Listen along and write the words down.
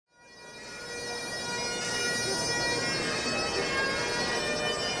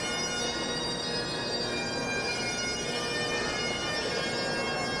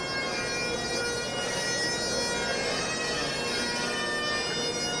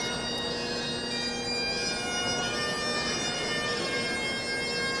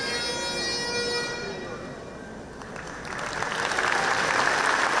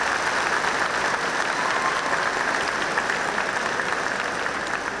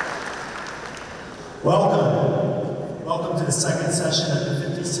Welcome. Welcome to the second session of the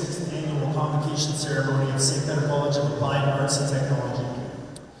 56th Annual Convocation Ceremony of St. Clair College of Applied Arts and Technology.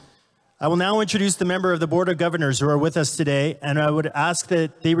 I will now introduce the member of the Board of Governors who are with us today, and I would ask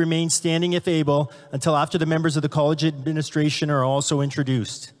that they remain standing if able until after the members of the college administration are also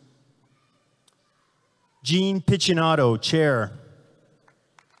introduced. Jean Piccinotto, Chair.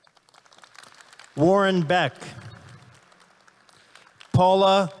 Warren Beck.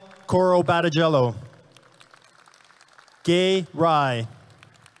 Paula Coro-Battagello. Gay Rye.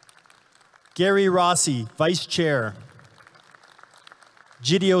 Gary Rossi, Vice Chair.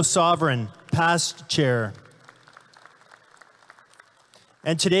 Gidio Sovereign, Past Chair.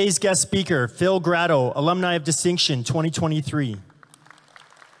 And today's guest speaker, Phil Grado, Alumni of Distinction 2023.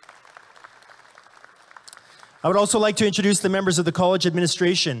 I would also like to introduce the members of the college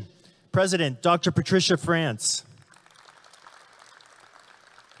administration. President, Dr. Patricia France.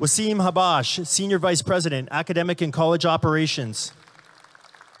 Wasim Habash, Senior Vice President, Academic and College Operations.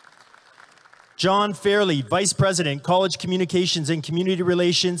 John Fairley, Vice President, College Communications and Community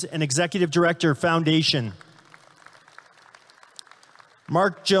Relations and Executive Director, Foundation.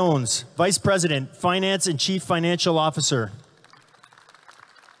 Mark Jones, Vice President, Finance and Chief Financial Officer.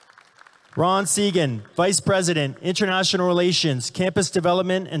 Ron Segan, Vice President, International Relations, Campus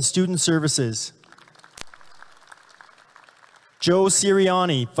Development and Student Services. Joe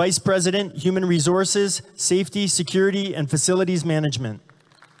Siriani, Vice President, Human Resources, Safety, Security, and Facilities Management.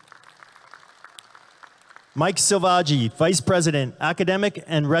 Mike Silvaggi, Vice President, Academic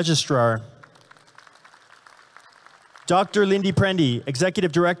and Registrar. Dr. Lindy Prendy,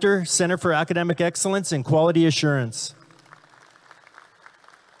 Executive Director, Center for Academic Excellence and Quality Assurance.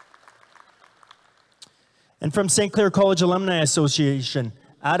 And from St. Clair College Alumni Association,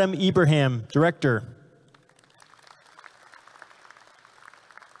 Adam Ibrahim, Director.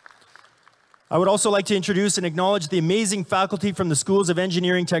 I would also like to introduce and acknowledge the amazing faculty from the Schools of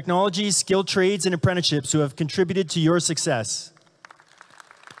Engineering Technology, Skilled Trades, and Apprenticeships who have contributed to your success.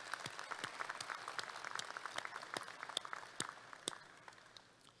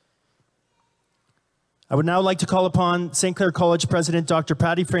 I would now like to call upon St. Clair College President Dr.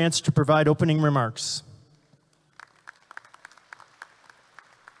 Patty France to provide opening remarks.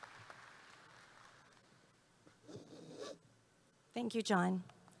 Thank you, John.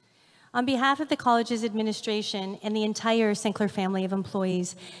 On behalf of the college's administration and the entire St. Clair family of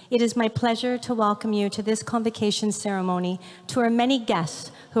employees, it is my pleasure to welcome you to this convocation ceremony, to our many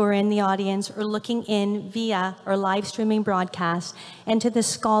guests who are in the audience or looking in via our live streaming broadcast, and to the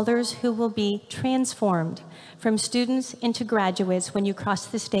scholars who will be transformed from students into graduates when you cross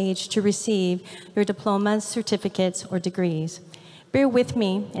the stage to receive your diplomas, certificates, or degrees. Bear with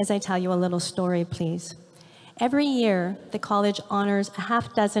me as I tell you a little story, please. Every year, the college honors a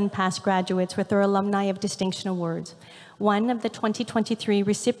half-dozen past graduates with their Alumni of Distinction Awards. One of the 2023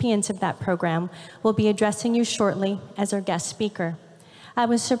 recipients of that program will be addressing you shortly as our guest speaker. I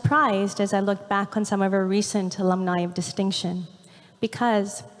was surprised as I looked back on some of our recent Alumni of Distinction,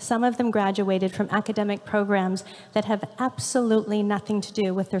 because some of them graduated from academic programs that have absolutely nothing to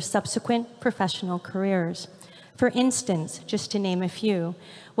do with their subsequent professional careers. For instance, just to name a few,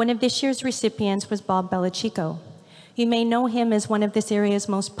 one of this year's recipients was Bob Belichico. You may know him as one of this area's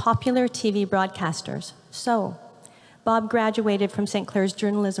most popular TV broadcasters. So, Bob graduated from St. Clair's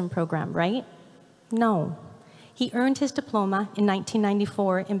journalism program, right? No. He earned his diploma in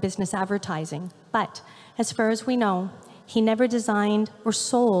 1994 in business advertising, but as far as we know, he never designed or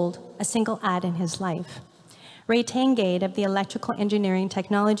sold a single ad in his life. Ray Tangade of the Electrical Engineering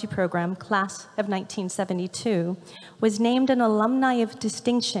Technology Program, class of 1972, was named an Alumni of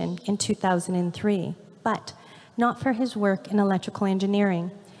Distinction in 2003, but not for his work in electrical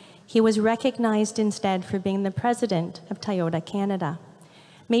engineering. He was recognized instead for being the president of Toyota Canada.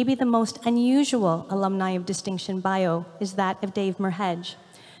 Maybe the most unusual Alumni of Distinction bio is that of Dave Merhedge,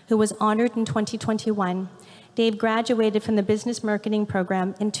 who was honored in 2021. Dave graduated from the Business Marketing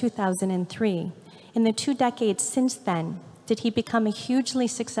Program in 2003. In the 2 decades since then, did he become a hugely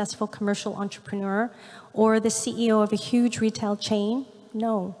successful commercial entrepreneur or the CEO of a huge retail chain?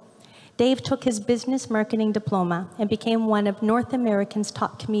 No. Dave took his business marketing diploma and became one of North America's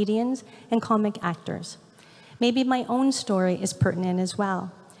top comedians and comic actors. Maybe my own story is pertinent as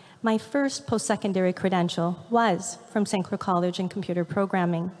well. My first post-secondary credential was from St. Clair College in computer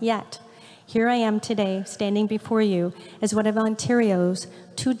programming, yet here I am today standing before you as one of Ontario's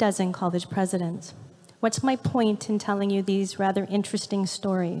 24 college presidents. What's my point in telling you these rather interesting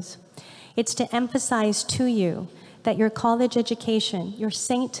stories? It's to emphasize to you that your college education, your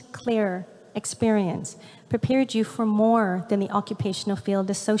St. Clair experience prepared you for more than the occupational field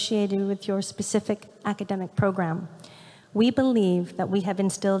associated with your specific academic program. We believe that we have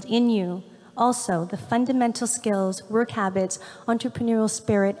instilled in you also the fundamental skills, work habits, entrepreneurial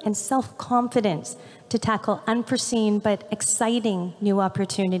spirit, and self-confidence to tackle unforeseen but exciting new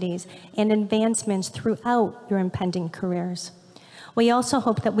opportunities and advancements throughout your impending careers. We also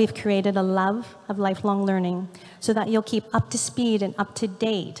hope that we've created a love of lifelong learning so that you'll keep up to speed and up to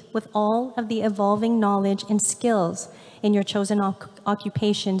date with all of the evolving knowledge and skills in your chosen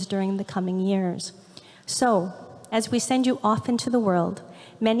occupations during the coming years. So, as we send you off into the world,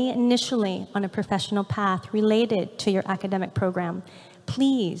 many initially on a professional path related to your academic program,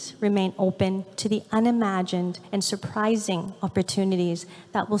 please remain open to the unimagined and surprising opportunities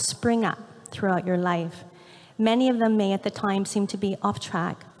that will spring up throughout your life. Many of them may at the time seem to be off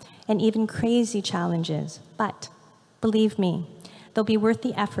track and even crazy challenges, but believe me, they'll be worth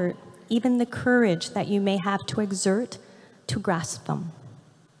the effort, even the courage that you may have to exert to grasp them.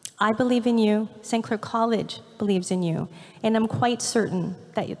 I believe in you, St. Clair College believes in you, and I'm quite certain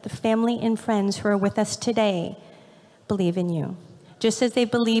that the family and friends who are with us today believe in you, just as they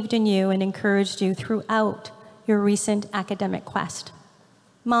believed in you and encouraged you throughout your recent academic quest.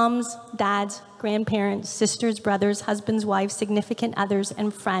 Moms, dads, grandparents, sisters, brothers, husbands, wives, significant others,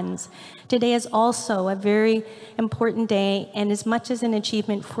 and friends. Today is also a very important day and as much as an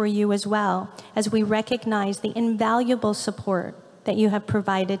achievement for you as well, as we recognize the invaluable support that you have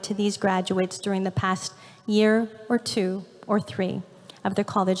provided to these graduates during the past year or 2 or 3 of their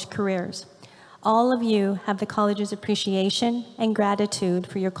college careers. All of you have the college's appreciation and gratitude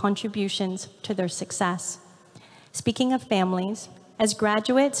for your contributions to their success. Speaking of families, as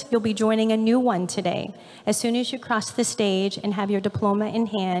graduates, you'll be joining a new one today. As soon as you cross the stage and have your diploma in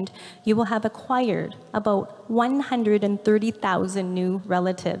hand, you will have acquired about 130,000 new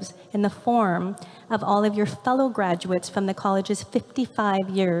relatives in the form of all of your fellow graduates from the college's 55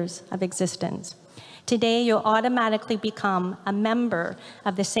 years of existence. Today, you'll automatically become a member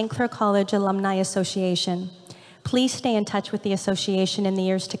of the St. Clair College Alumni Association. Please stay in touch with the association in the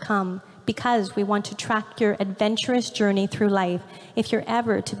years to come, because we want to track your adventurous journey through life if you're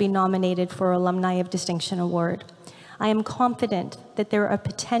ever to be nominated for Alumni of Distinction Award. I am confident that there are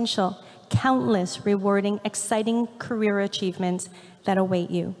potential, countless rewarding, exciting career achievements that await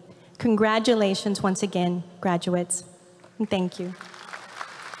you. Congratulations once again, graduates, and thank you.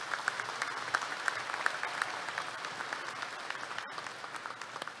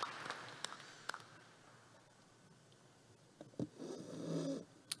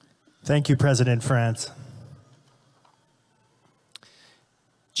 Thank you, President France.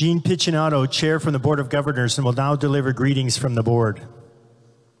 Jean Piccinotto, Chair from the Board of Governors, and will now deliver greetings from the board.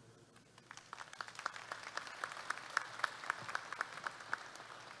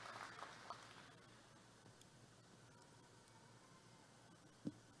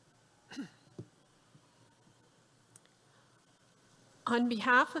 On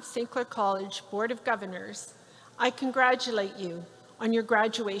behalf of St. Clair College Board of Governors, I congratulate you on your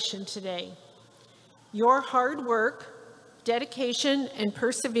graduation today. Your hard work, dedication, and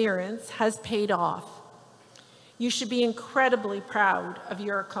perseverance has paid off. You should be incredibly proud of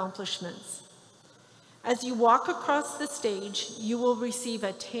your accomplishments. As you walk across the stage, you will receive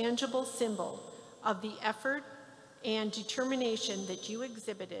a tangible symbol of the effort and determination that you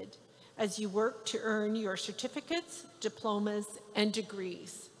exhibited as you work to earn your certificates, diplomas, and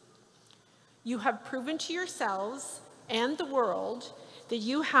degrees. You have proven to yourselves and the world that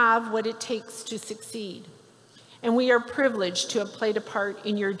you have what it takes to succeed, and we are privileged to have played a part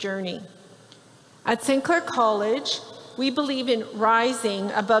in your journey. At St. Clair College, we believe in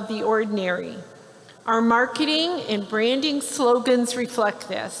rising above the ordinary. Our marketing and branding slogans reflect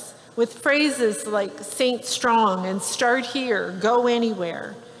this, with phrases like Saint Strong and Start Here, Go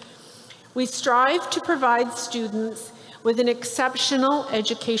Anywhere. We strive to provide students with an exceptional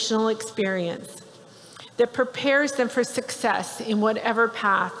educational experience that prepares them for success in whatever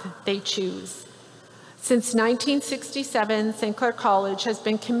path they choose. Since 1967, St. Clair College has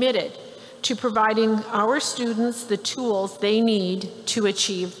been committed to providing our students the tools they need to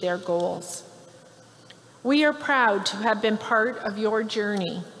achieve their goals. We are proud to have been part of your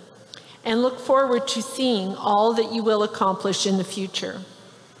journey and look forward to seeing all that you will accomplish in the future.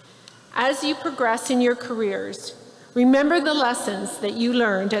 As you progress in your careers, remember the lessons that you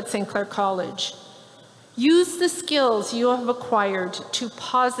learned at St. Clair College. Use the skills you have acquired to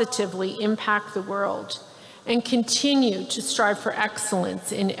positively impact the world and continue to strive for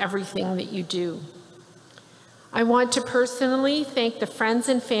excellence in everything that you do. I want to personally thank the friends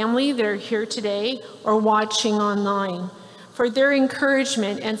and family that are here today or watching online for for their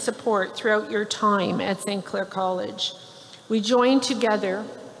encouragement and support throughout your time at St. Clair College. We join together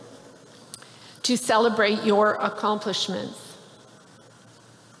to celebrate your accomplishments.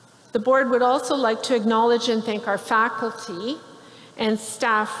 The board would also like to acknowledge and thank our faculty and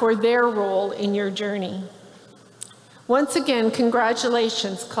staff for their role in your journey. Once again,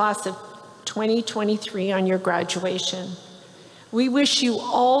 congratulations, class of 2023, on your graduation. We wish you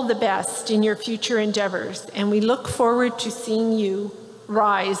all the best in your future endeavors, and we look forward to seeing you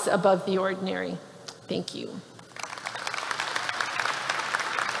rise above the ordinary. Thank you.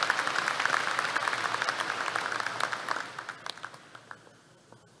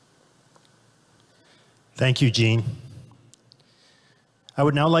 Thank you, Jean. I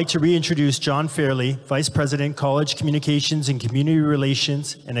would now like to reintroduce John Fairley, Vice President, College Communications and Community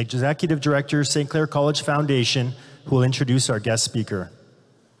Relations, and Executive Director, St. Clair College Foundation, who will introduce our guest speaker.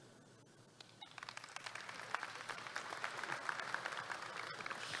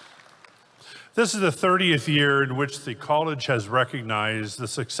 This is the 30th year in which the college has recognized the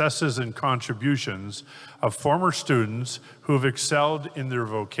successes and contributions of former students who have excelled in their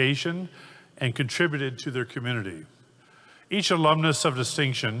vocation and contributed to their community. Each alumnus of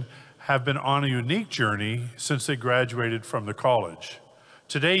distinction have been on a unique journey since they graduated from the college.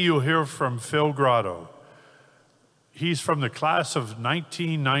 Today you'll hear from Phil Grotto. He's from the class of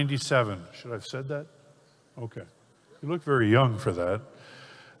 1997. Should I have said that? Okay. You look very young for that.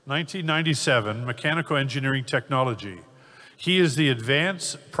 1997, Mechanical Engineering Technology. He is the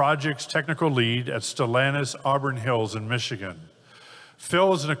Advanced Projects Technical Lead at Stellantis Auburn Hills in Michigan.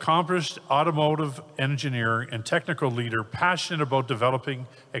 Phil is an accomplished automotive engineer and technical leader passionate about developing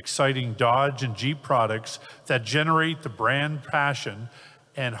exciting Dodge and Jeep products that generate the brand passion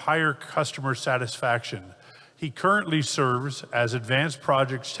and higher customer satisfaction. He currently serves as Advanced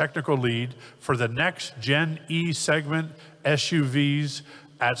Projects Technical Lead for the next Gen E segment SUVs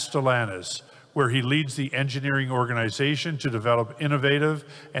at Stellantis, where he leads the engineering organization to develop innovative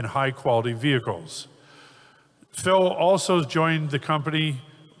and high-quality vehicles. Phil also joined the company.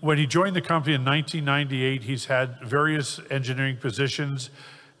 When he joined the company in 1998, he's had various engineering positions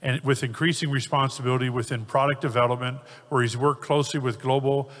and with increasing responsibility within product development, where he's worked closely with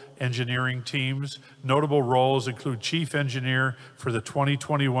global engineering teams. Notable roles include Chief Engineer for the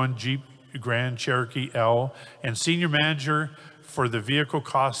 2021 Jeep Grand Cherokee L and Senior Manager for the Vehicle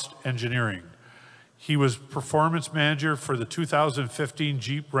Cost Engineering. He was performance manager for the 2015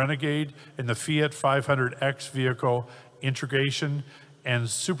 Jeep Renegade and the Fiat 500X vehicle integration and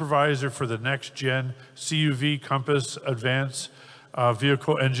supervisor for the next gen CUV Compass Advanced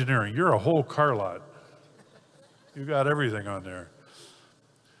Vehicle Engineering. You're a whole car lot. You got everything on there.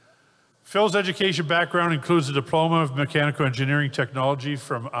 Phil's education background includes a diploma of mechanical engineering technology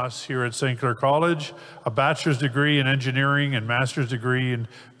from us here at St. Clair College, a bachelor's degree in engineering and master's degree in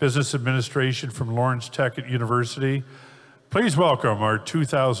business administration from Lawrence Tech University. Please welcome our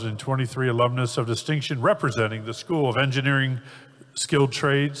 2023 alumnus of distinction representing the School of Engineering Skilled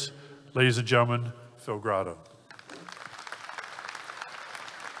Trades, ladies and gentlemen, Phil Grotto.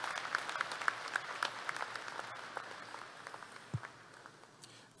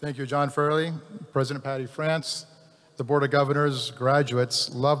 Thank you, John Fairley, President Patty France, the Board of Governors,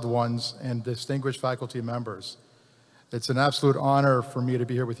 graduates, loved ones, and distinguished faculty members. It's an absolute honor for me to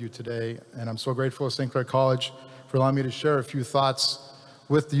be here with you today, and I'm so grateful to St. Clair College for allowing me to share a few thoughts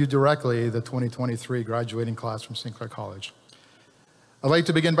with you directly, the 2023 graduating class from St. Clair College. I'd like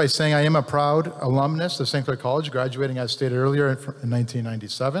to begin by saying I am a proud alumnus of St. Clair College, graduating, as stated earlier, in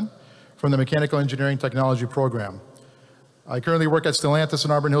 1997 from the Mechanical Engineering Technology program. I currently work at Stellantis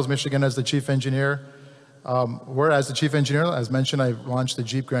in Auburn Hills, Michigan as the Chief Engineer. As the Chief Engineer, as mentioned, I launched the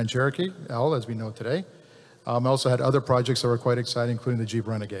Jeep Grand Cherokee L, as we know today. I also had other projects that were quite exciting, including the Jeep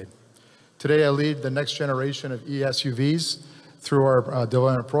Renegade. Today, I lead the next generation of e-SUVs through our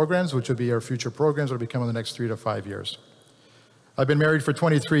development programs, which will be our future programs that will be coming in the next 3 to 5 years. I've been married for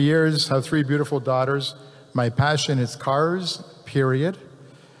 23 years, have 3 beautiful daughters. My passion is cars, period.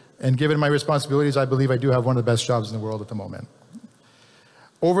 And given my responsibilities, I believe I do have one of the best jobs in the world at the moment.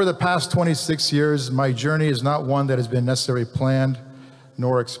 Over the past 26 years, my journey is not one that has been necessarily planned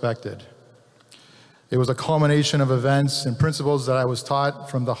nor expected. It was a culmination of events and principles that I was taught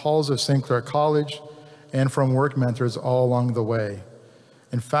from the halls of St. Clair College and from work mentors all along the way.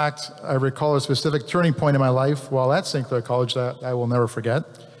 In fact, I recall a specific turning point in my life while at St. Clair College that I will never forget.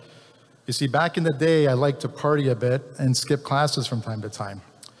 You see, back in the day, I liked to party a bit and skip classes from time to time.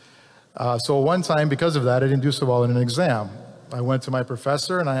 So one time, because of that, I didn't do so well in an exam. I went to my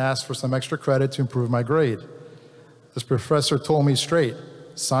professor and I asked for some extra credit to improve my grade. This professor told me straight,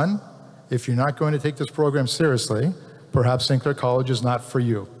 son, if you're not going to take this program seriously, Perhaps St. Clair College is not for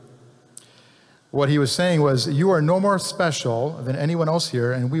you. What he was saying was, you are no more special than anyone else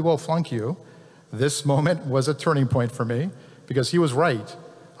here, and we will flunk you. This moment was a turning point for me, because he was right.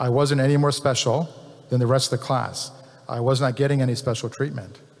 I wasn't any more special than the rest of the class. I was not getting any special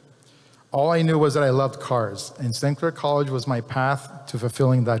treatment. All I knew was that I loved cars, and St. Clair College was my path to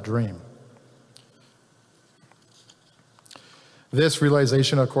fulfilling that dream. This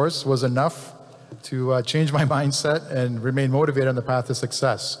realization, of course, was enough to change my mindset and remain motivated on the path to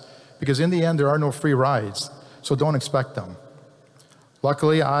success. Because in the end, there are no free rides, so don't expect them.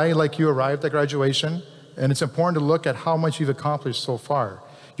 Luckily, I, like you, arrived at graduation, and it's important to look at how much you've accomplished so far.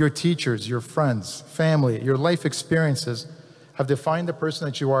 Your teachers, your friends, family, your life experiences have defined the person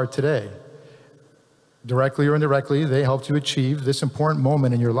that you are today. Directly or indirectly, they helped you achieve this important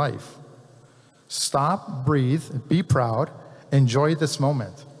moment in your life. Stop, breathe, be proud, enjoy this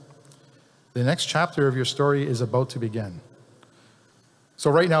moment. The next chapter of your story is about to begin. So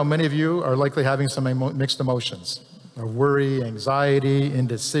right now, many of you are likely having some mixed emotions, worry, anxiety,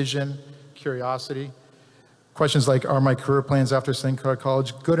 indecision, curiosity. Questions like, are my career plans after St. Clair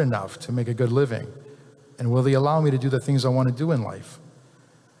College good enough to make a good living? And will they allow me to do the things I want to do in life?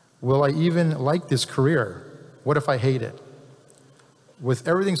 Will I even like this career? What if I hate it? With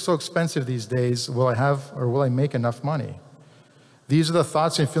everything so expensive these days, will I have or will I make enough money? These are the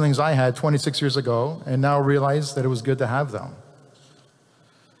thoughts and feelings I had 26 years ago, and now realize that it was good to have them.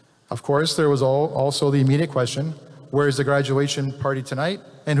 Of course, there was also the immediate question, where is the graduation party tonight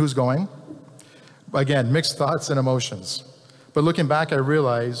and who's going? Again, mixed thoughts and emotions. But looking back, I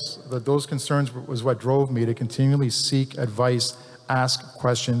realized that those concerns was what drove me to continually seek advice, ask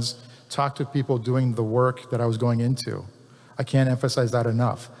questions, talk to people doing the work that I was going into. I can't emphasize that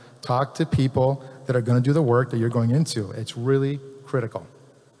enough. Talk to people that are going to do the work that you're going into. It's really critical.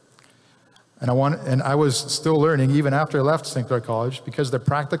 And I was still learning even after I left St. Clair College, because the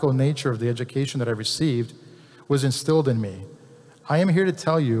practical nature of the education that I received was instilled in me. I am here to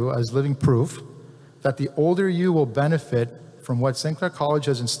tell you, as living proof, that the older you will benefit from what St. Clair College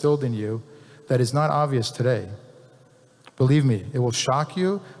has instilled in you that is not obvious today. Believe me, it will shock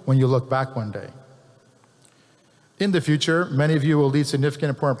you when you look back one day. In the future, many of you will lead significant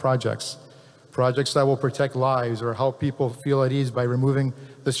important projects that will protect lives or help people feel at ease by removing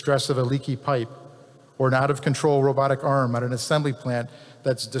the stress of a leaky pipe or an out-of-control robotic arm at an assembly plant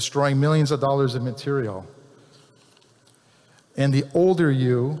that's destroying millions of dollars of material. And the older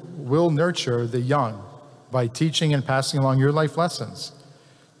you will nurture the young by teaching and passing along your life lessons,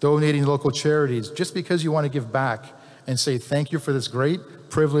 donating to local charities just because you want to give back and say thank you for this great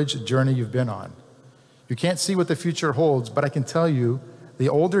privileged journey you've been on. You can't see what the future holds, but I can tell you the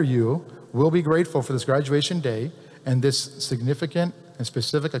older you will be grateful for this graduation day and this significant and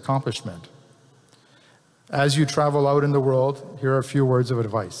specific accomplishment. As you travel out in the world, here are a few words of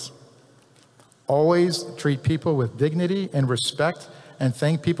advice. Always treat people with dignity and respect and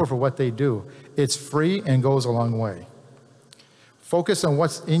thank people for what they do. It's free and goes a long way. Focus on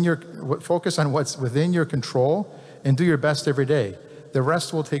what's within your control and do your best every day. The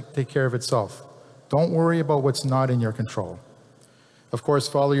rest will take care of itself. Don't worry about what's not in your control. Of course,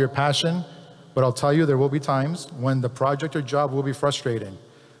 follow your passion, but I'll tell you there will be times when the project or job will be frustrating.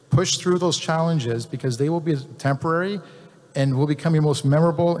 Push through those challenges because they will be temporary and will become your most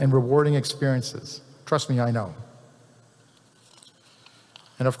memorable and rewarding experiences. Trust me, I know.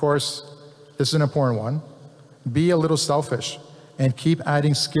 And of course, this is an important one. Be a little selfish and keep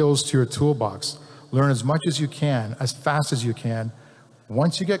adding skills to your toolbox. Learn as much as you can, as fast as you can.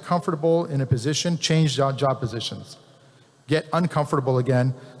 Once you get comfortable in a position, change job positions. Get uncomfortable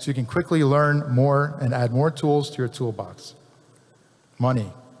again so you can quickly learn more and add more tools to your toolbox.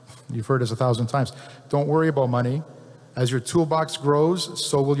 Money. You've heard this 1,000 times. Don't worry about money. As your toolbox grows,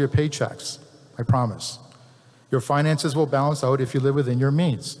 so will your paychecks. I promise. Your finances will balance out if you live within your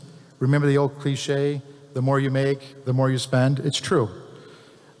means. Remember the old cliche, the more you make, the more you spend? It's true.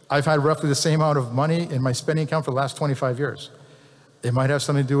 I've had roughly the same amount of money in my spending account for the last 25 years. It might have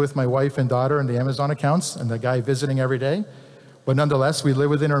something to do with my wife and daughter and the Amazon accounts and the guy visiting every day, but nonetheless, we live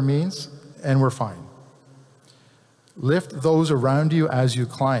within our means and we're fine. Lift those around you as you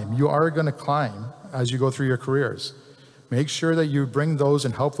climb. You are going to climb as you go through your careers. Make sure that you bring those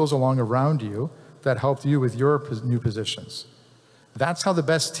and help those along around you that helped you with your new positions. That's how the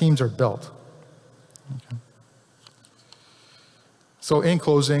best teams are built. Okay. So in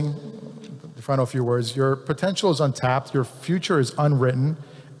closing, the final few words, your potential is untapped, your future is unwritten,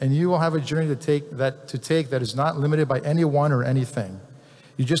 and you will have a journey to take that is not limited by anyone or anything.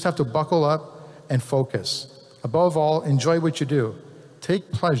 You just have to buckle up and focus. Above all, enjoy what you do.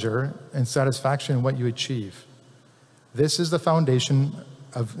 Take pleasure and satisfaction in what you achieve. This is the foundation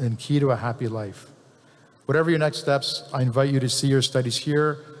and key to a happy life. Whatever your next steps, I invite you to see your studies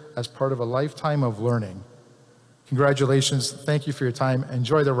here as part of a lifetime of learning. Congratulations. Thank you for your time.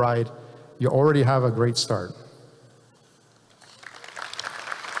 Enjoy the ride. You already have a great start.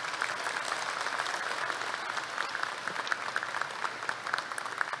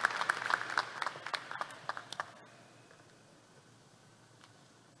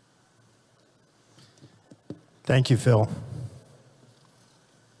 Thank you, Phil.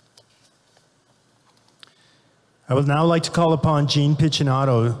 I would now like to call upon Jean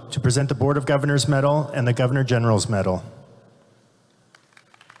Piccinotto to present the Board of Governors Medal and the Governor General's Medal.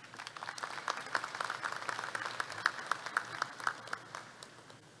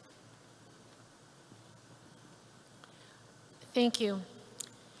 Thank you.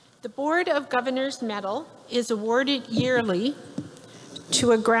 The Board of Governors Medal is awarded yearly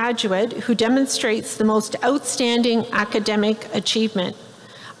to a graduate who demonstrates the most outstanding academic achievement.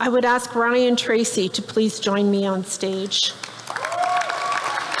 I would ask Ryan Tracy to please join me on stage.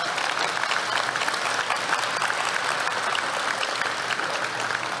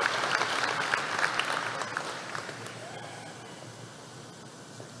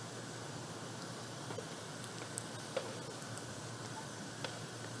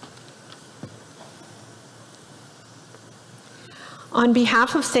 On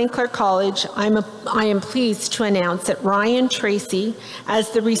behalf of St. Clair College, I am pleased to announce that Ryan Tracy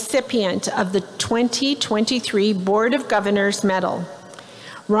as the recipient of the 2023 Board of Governors Medal.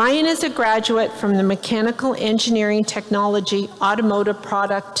 Ryan is a graduate from the Mechanical Engineering Technology Automotive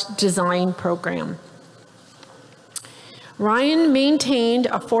Product Design program. Ryan maintained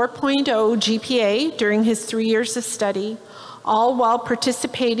a 4.0 GPA during his 3 years of study, all while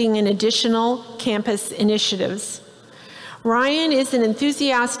participating in additional campus initiatives. Ryan is an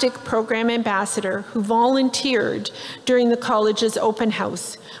enthusiastic program ambassador who volunteered during the college's open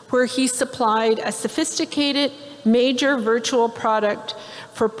house, where he supplied a sophisticated major virtual product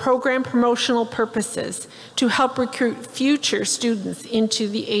for program promotional purposes to help recruit future students into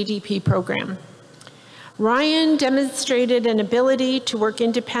the ADP program. Ryan demonstrated an ability to work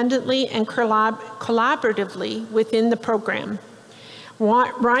independently and collaboratively within the program.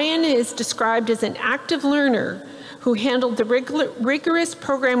 Ryan is described as an active learner who handled the rigorous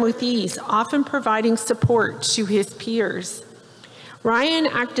program with ease, often providing support to his peers. Ryan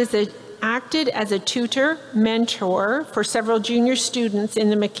acted as a tutor, mentor for several junior students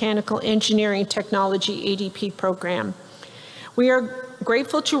in the Mechanical Engineering Technology ADP program. We are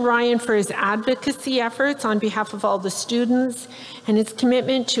grateful to Ryan for his advocacy efforts on behalf of all the students and his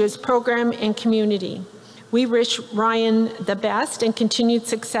commitment to his program and community. We wish Ryan the best and continued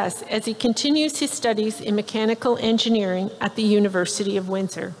success as he continues his studies in mechanical engineering at the University of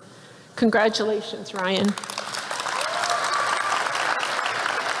Windsor. Congratulations, Ryan.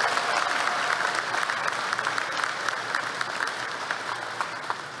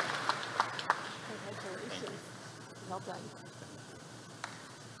 Congratulations. Well done.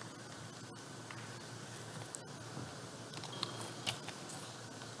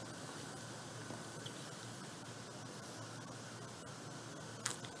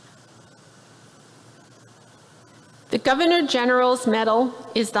 The Governor General's Medal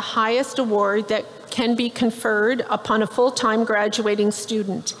is the highest award that can be conferred upon a full-time graduating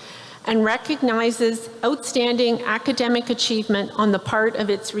student and recognizes outstanding academic achievement on the part of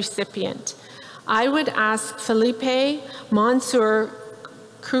its recipient. I would ask Felipe Mansour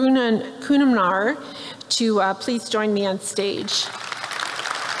Kunamnar to please join me on stage.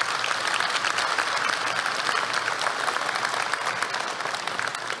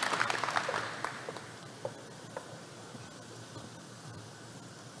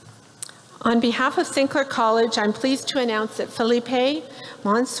 On behalf of St. Clair College, I'm pleased to announce that Felipe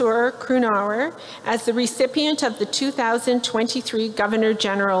Mansour Krunauer as the recipient of the 2023 Governor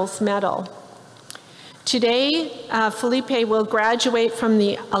General's Medal. Today, Felipe will graduate from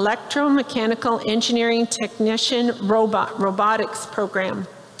the Electromechanical Engineering Technician Robotics program.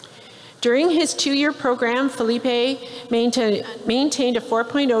 During his 2-year program, Felipe maintained a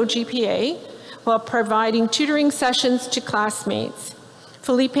 4.0 GPA while providing tutoring sessions to classmates.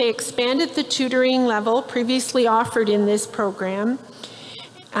 Felipe expanded the tutoring level previously offered in this program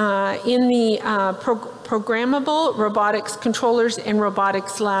in the Programmable Robotics Controllers and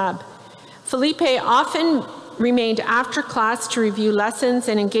Robotics Lab. Felipe often remained after class to review lessons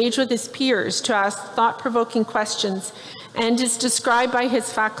and engage with his peers to ask thought-provoking questions, and is described by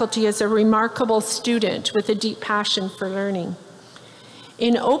his faculty as a remarkable student with a deep passion for learning.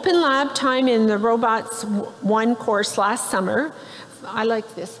 In open lab time in the Robots 1 course last summer, I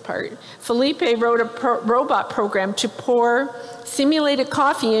like this part. Felipe wrote a robot program to pour simulated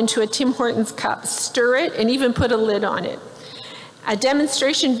coffee into a Tim Hortons cup, stir it, and even put a lid on it. A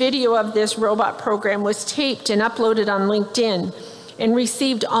demonstration video of this robot program was taped and uploaded on LinkedIn and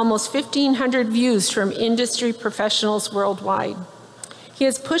received almost 1,500 views from industry professionals worldwide. He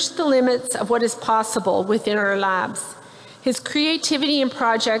has pushed the limits of what is possible within our labs. His creativity in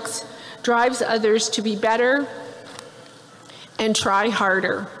projects drives others to be better and try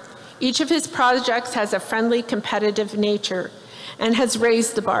harder. Each of his projects has a friendly, competitive nature and has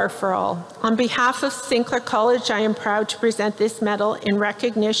raised the bar for all. On behalf of St. Clair College, I am proud to present this medal in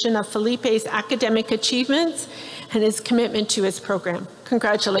recognition of Felipe's academic achievements and his commitment to his program.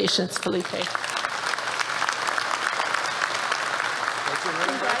 Congratulations, Felipe.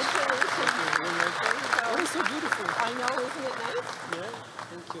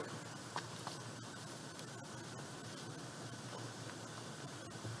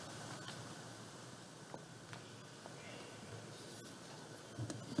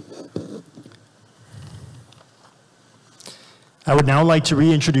 I would now like to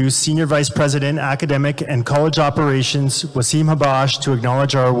reintroduce Senior Vice President, Academic and College Operations, Wasim Habash, to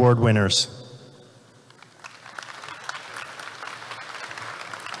acknowledge our award winners.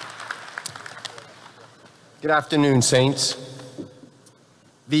 Good afternoon, Saints.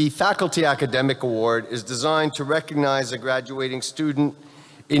 The Faculty Academic Award is designed to recognize a graduating student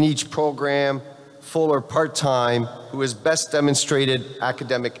in each program, full or part-time, who has best demonstrated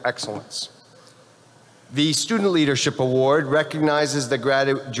academic excellence. The Student Leadership Award recognizes the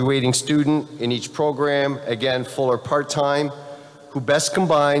graduating student in each program, again, full or part-time, who best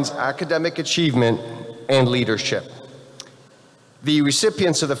combines academic achievement and leadership. The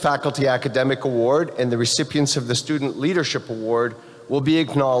recipients of the Faculty Academic Award and the recipients of the Student Leadership Award will be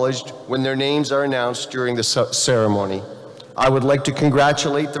acknowledged when their names are announced during the ceremony. I would like to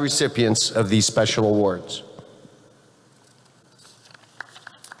congratulate the recipients of these special awards.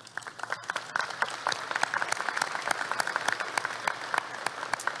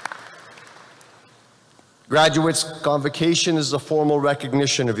 Graduates, Convocation is a formal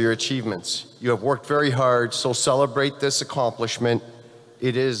recognition of your achievements. You have worked very hard, so celebrate this accomplishment.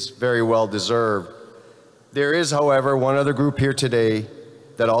 It is very well deserved. There is, however, one other group here today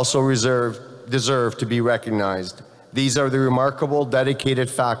that also deserve to be recognized. These are the remarkable, dedicated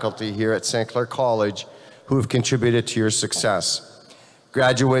faculty here at St. Clair College who have contributed to your success.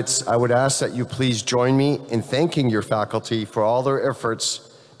 Graduates, I would ask that you please join me in thanking your faculty for all their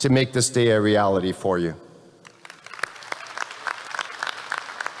efforts to make this day a reality for you.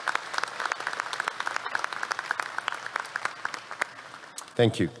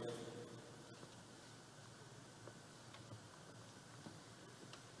 Thank you.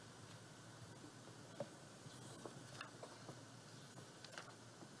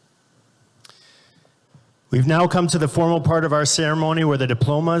 We've now come to the formal part of our ceremony where the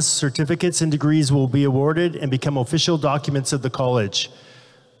diplomas, certificates, and degrees will be awarded and become official documents of the college.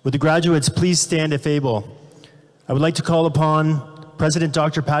 Would the graduates please stand if able? I would like to call upon President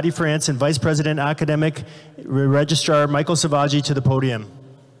Dr. Patty France and Vice President Academic Registrar Michael Savaji to the podium.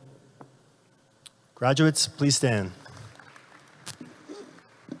 Graduates, please stand.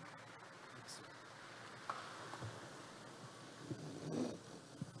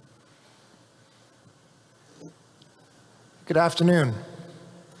 Good afternoon.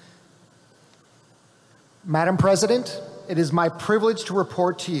 Madam President, it is my privilege to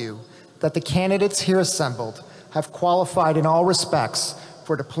report to you that the candidates here assembled have qualified in all respects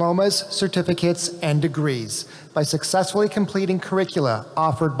for diplomas, certificates, and degrees by successfully completing curricula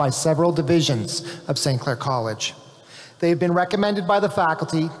offered by several divisions of St. Clair College. They have been recommended by the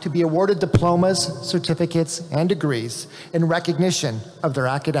faculty to be awarded diplomas, certificates, and degrees in recognition of their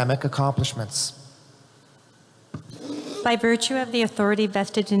academic accomplishments. By virtue of the authority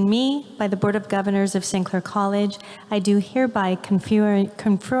vested in me by the Board of Governors of St. Clair College, I do hereby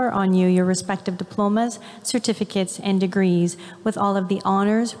confer on you your respective diplomas, certificates, and degrees with all of the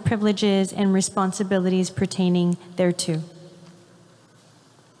honors, privileges, and responsibilities pertaining thereto.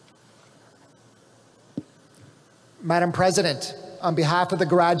 Madam President, on behalf of the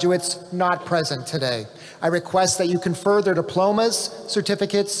graduates not present today, I request that you confer their diplomas,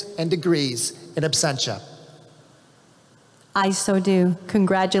 certificates, and degrees in absentia. I so do.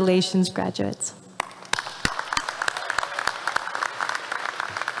 Congratulations, graduates.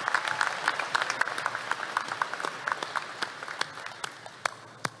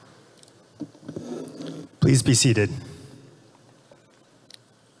 Please be seated.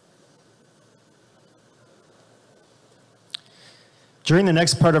 During the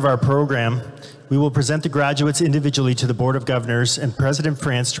next part of our program, we will present the graduates individually to the Board of Governors and President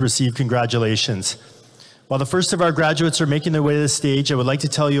France to receive congratulations. While the first of our graduates are making their way to the stage, I would like to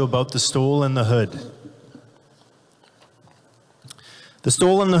tell you about the stole and the hood. The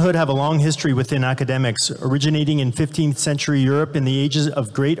stole and the hood have a long history within academics, originating in 15th century Europe in the ages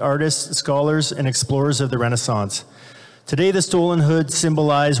of great artists, scholars, and explorers of the Renaissance. Today, the stole and hood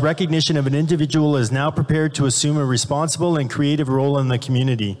symbolize recognition of an individual as now prepared to assume a responsible and creative role in the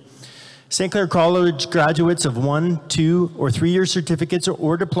community. St. Clair College graduates of 1, 2, or 3-year certificates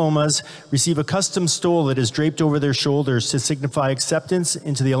or diplomas receive a custom stole that is draped over their shoulders to signify acceptance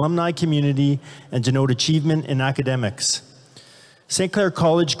into the alumni community and denote achievement in academics. St. Clair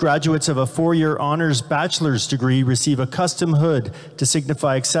College graduates of a 4-year honors bachelor's degree receive a custom hood to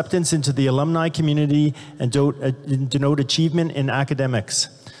signify acceptance into the alumni community and denote achievement in academics.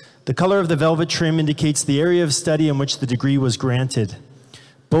 The color of the velvet trim indicates the area of study in which the degree was granted.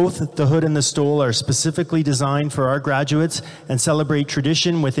 Both the hood and the stole are specifically designed for our graduates and celebrate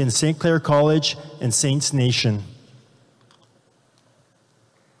tradition within St. Clair College and Saints Nation.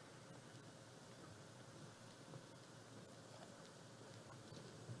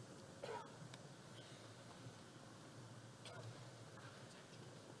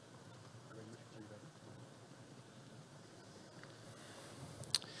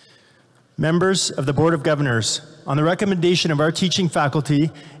 Members of the Board of Governors, on the recommendation of our teaching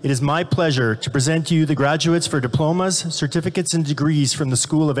faculty, it is my pleasure to present to you the graduates for diplomas, certificates, and degrees from the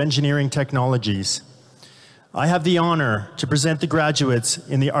School of Engineering Technologies. I have the honor to present the graduates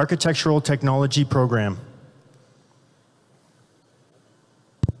in the Architectural Technology program.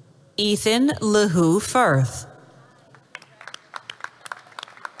 Ethan Lehoux Firth.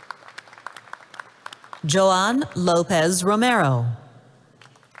 Joan Lopez Romero.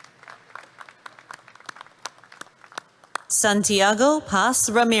 Santiago Paz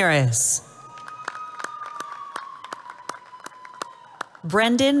Ramirez.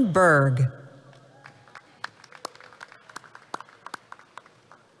 Brendan Berg.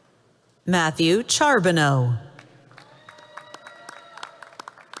 Matthew Charbonneau.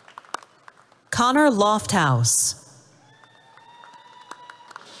 Connor Lofthouse.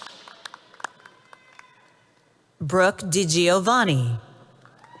 Brooke DiGiovanni.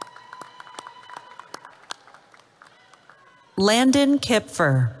 Landon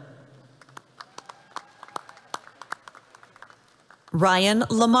Kipfer. Ryan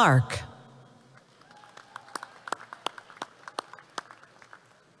Lamarck.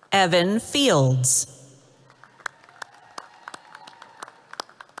 Evan Fields.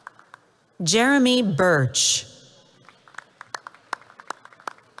 Jeremy Birch.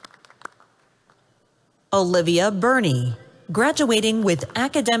 Olivia Burney, graduating with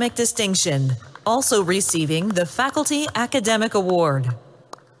academic distinction, also receiving the Faculty Academic Award.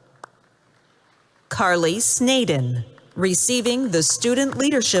 Carly Snaden, receiving the Student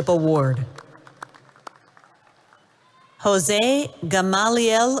Leadership Award. Jose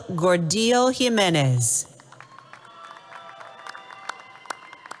Gamaliel Gordillo Jimenez.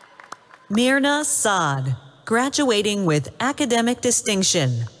 Mirna Saad, graduating with academic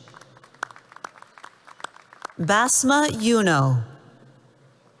distinction. Basma Yuno.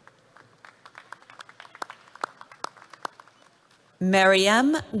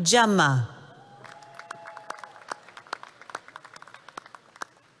 Mariam Jamma.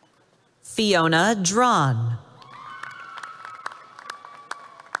 Fiona Drawn.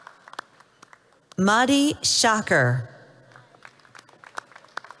 Madi Shaker.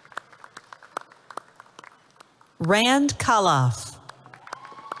 Rand Kaloff.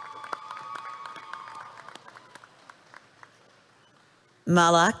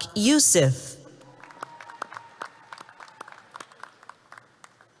 Malak Yusuf.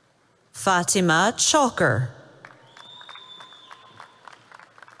 Fatima Choker.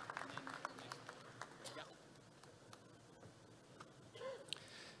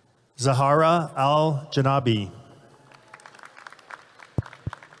 Zahara Al-Janabi.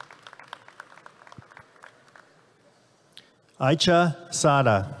 Aicha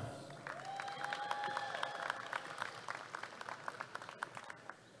Sada.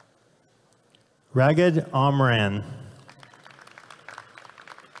 Ragid Amran.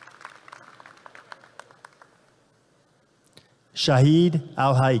 Shahid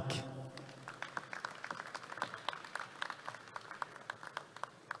Al-Haik.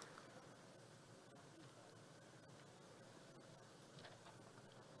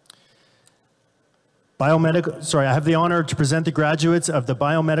 I have the honor to present the graduates of the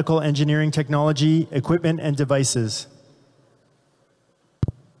Biomedical Engineering Technology, Equipment and Devices.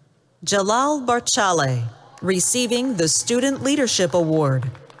 Jalal Barchale. receiving the Student Leadership Award.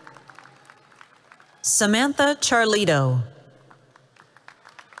 Samantha Charlito.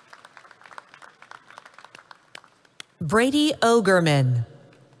 Brady Ogerman.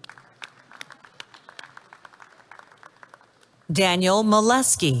 Daniel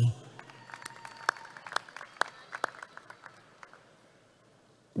Molesky.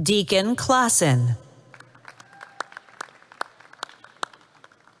 Deacon Klassen.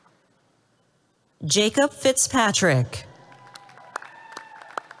 Jacob Fitzpatrick.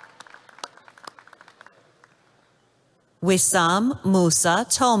 Wissam Musa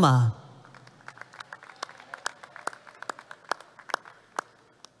Toma.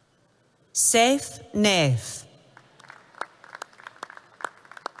 Saif Naif.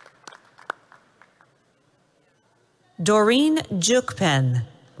 Doreen Jukpen,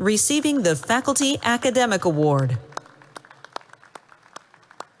 receiving the Faculty Academic Award.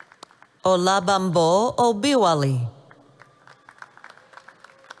 Olabambo Obiwali.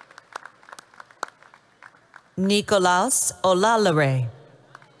 Nicolas Olalare.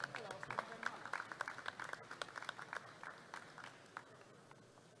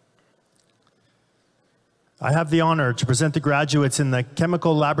 I have the honor to present the graduates in the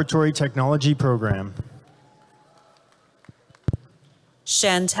Chemical Laboratory Technology program.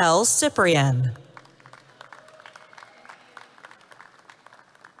 Chantel Cyprian.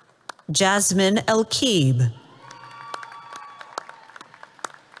 Jasmine Elkeeb.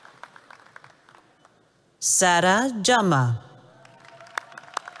 Sarah Jama.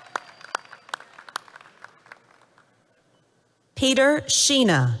 Peter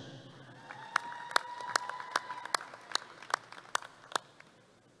Sheena.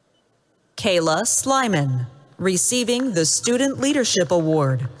 Kayla Slyman, receiving the Student Leadership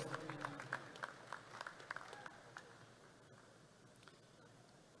Award.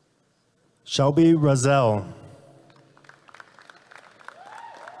 Shelby Rozelle.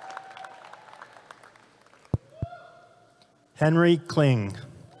 Henry Kling.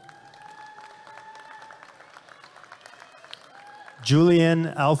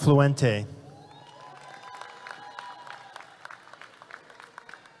 Julian Alfluente.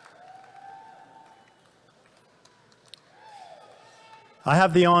 I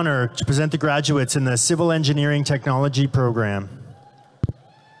have the honor to present the graduates in the Civil Engineering Technology program.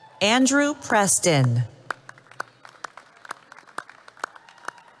 Andrew Preston.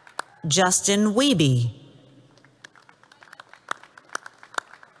 Justin Wiebe.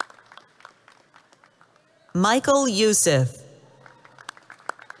 Michael Youssef.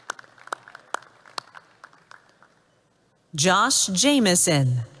 Josh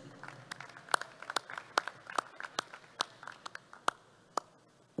Jameson.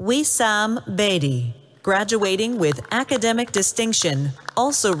 Wissam Bedi, graduating with academic distinction,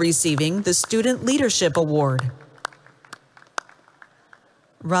 also receiving the Student Leadership Award.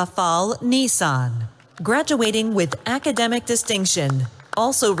 Rafal Nissan, graduating with academic distinction,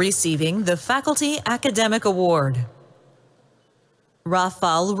 also receiving the Faculty Academic Award.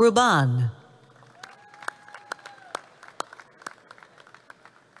 Rafal Ruban.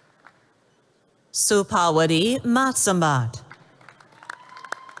 Supawati Matsambat.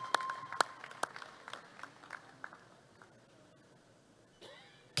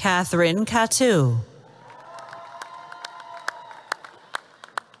 Catherine Katu.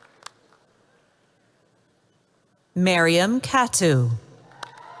 Miriam Katu.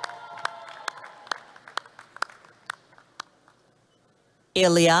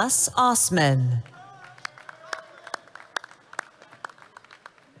 Ilyas Osman.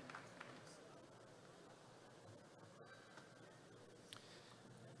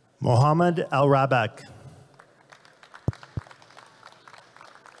 Mohammed Al-Rabak.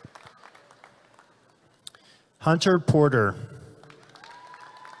 Hunter Porter.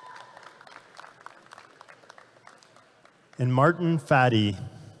 And Martin Faddy.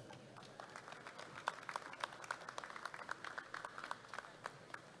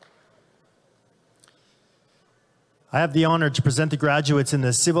 I have the honor to present the graduates in the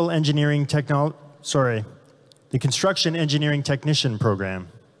the Construction Engineering Technician program.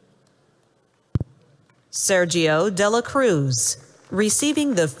 Sergio De La Cruz,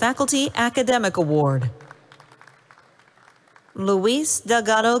 receiving the Faculty Academic Award. Luis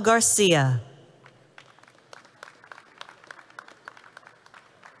Delgado Garcia.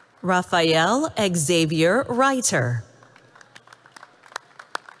 Rafael Xavier Reiter.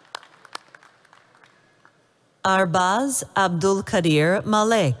 Arbaz Abdul Qadir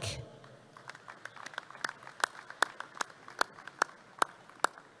Malek.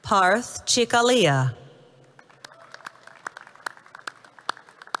 Parth Chikalia.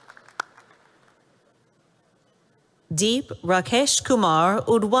 Deep Rakesh Kumar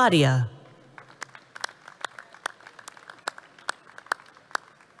Udwadia.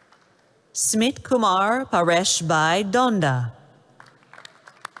 Smit Kumar Paresh Bhai Donda.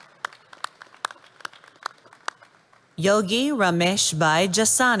 Yogi Ramesh Bhai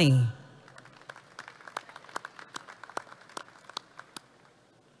Jasani.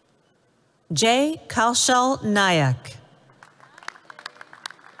 J. Kaushal Nayak.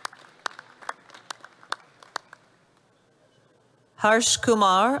 Harsh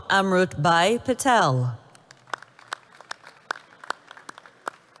Kumar Amrut Bhai Patel.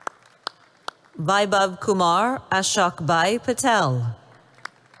 Vaibhav Kumar Ashok Bhai Patel.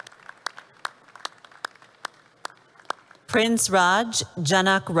 Prince Raj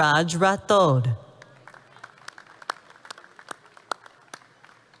Janak Raj Rathod.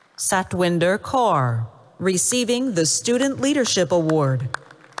 Satwinder Kaur, receiving the Student Leadership Award.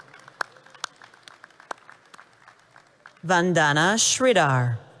 Vandana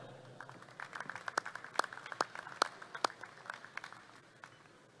Sridhar.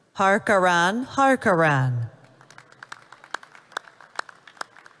 Harkaran Harkaran.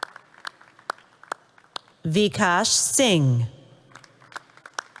 Vikash Singh.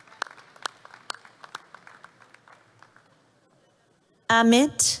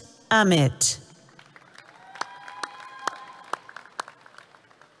 Amit Amit.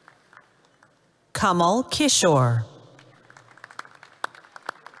 Kamal Kishore.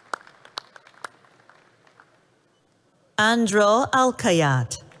 Andro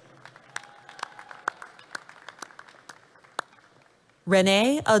Alkayat.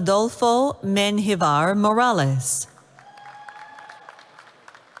 Rene Adolfo Menjivar Morales.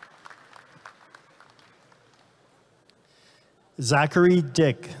 Zachary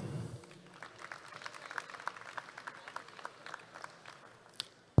Dick.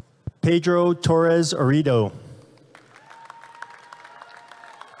 Pedro Torres Orido.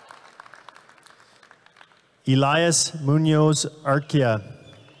 Elias Munoz Arquia.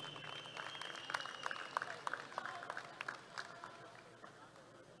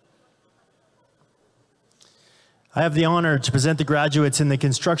 I have the honor to present the graduates in the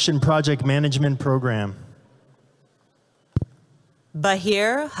Construction Project Management Program.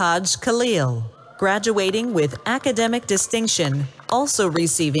 Bahir Haj Khalil, graduating with academic distinction, also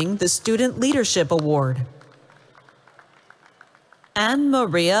receiving the Student Leadership Award. Anne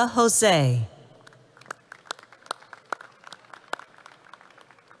Maria Jose.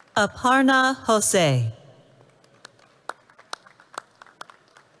 Aparna Jose.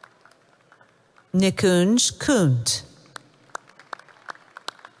 Nikunj Kunt.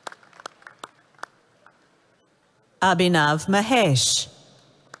 Abhinav Mahesh.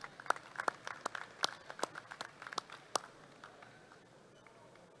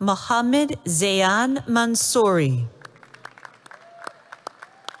 Mohammed Zayan Mansouri.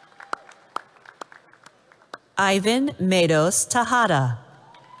 Ivan Medos Tahada.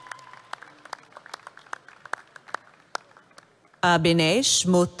 Abhinesh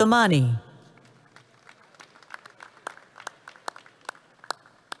Muttamani.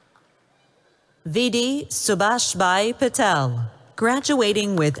 Vidhi Subhashbhai Patel,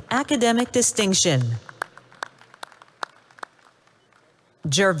 graduating with academic distinction.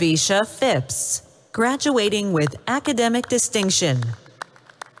 Jervisha Phipps, graduating with academic distinction.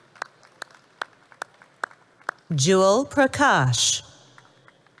 Jewel Prakash.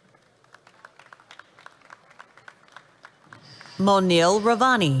 Monil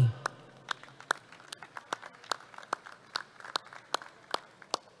Ravani.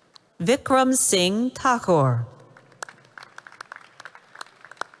 Vikram Singh Thakur.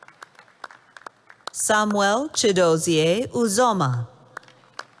 Samuel Chidozie Uzoma.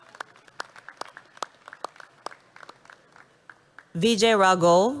 Vijay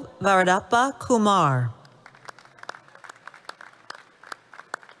Raghov Varadappa Kumar.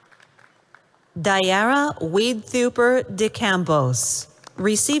 Diara Weedthuper de Campos,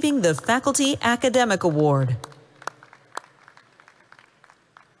 receiving the Faculty Academic Award.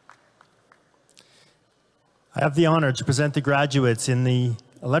 I have the honor to present the graduates in the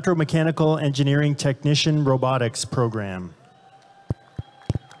Electromechanical Engineering Technician Robotics Program.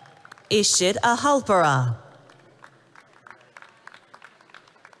 Ishit Ahalpara.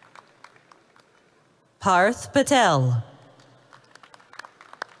 Parth Patel.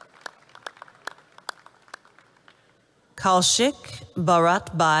 Kaushik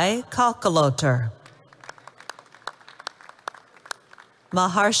Bharatbhai Kalkalotar.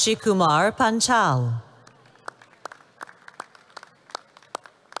 Maharshi Kumar Panchal.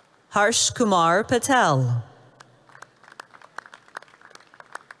 Harsh Kumar Patel.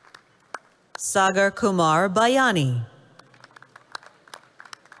 Sagar Kumar Bayani,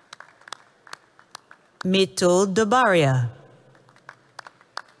 Mitul Dabaria,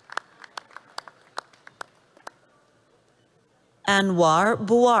 Anwar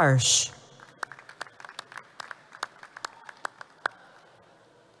Buarsh,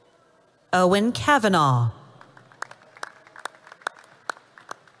 Owen Kavanaugh,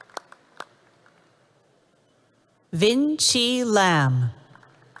 Vin Chi Lam,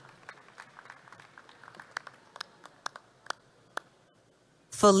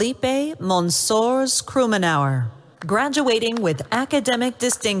 Felipe Monsors Krumenauer, graduating with academic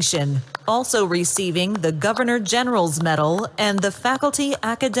distinction, also receiving the Governor General's Medal and the Faculty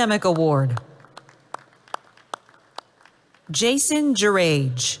Academic Award. Jason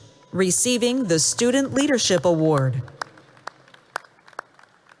Gerage, receiving the Student Leadership Award.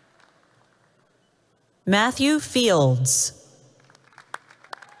 Matthew Fields,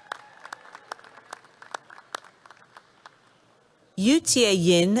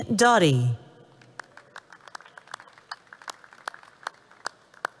 Yutieyin Dottie,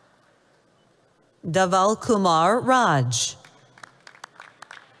 Dhaval Kumar Raj,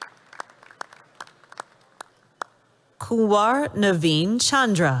 Kuwar Naveen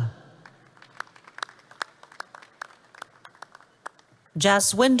Chandra,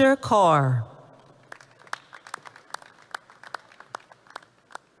 Jaswinder Kaur,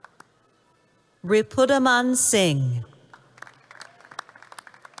 Ripudaman Singh,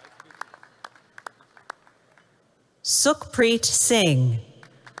 Sukhpreet Singh,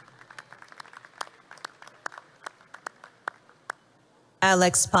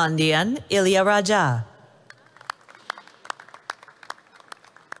 Alex Pandian Ilyaraja,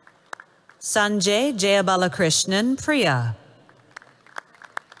 Sanjay Jayabalakrishnan Priya,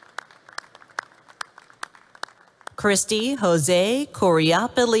 Christy Jose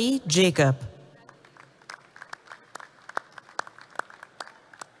Coriapelli Jacob,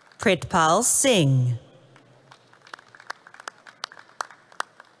 Pritpal Singh,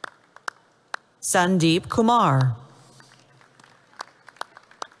 Sandeep Kumar,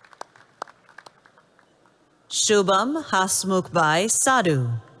 Shubham Hasmukhbhai Sadhu,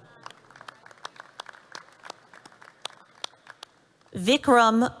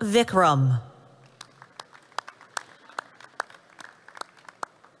 Vikram Vikram,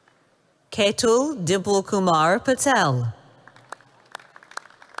 Ketul Dimple Kumar Patel,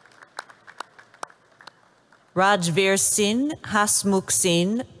 Rajveer Singh Hasmukh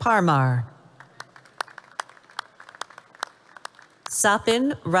Singh Parmar,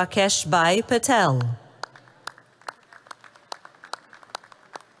 Sapin Rakesh Bhai Patel,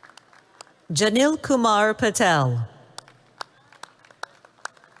 Janil Kumar Patel,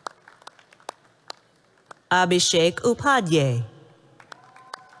 Abhishek Upadhyay,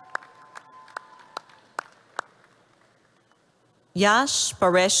 Yash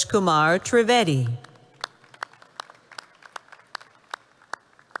Paresh Kumar Trivedi,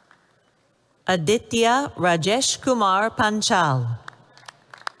 Aditya Rajesh Kumar Panchal,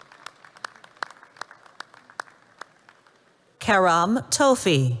 Karam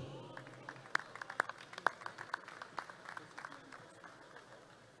Tofi,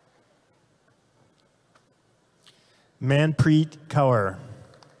 Manpreet Kaur,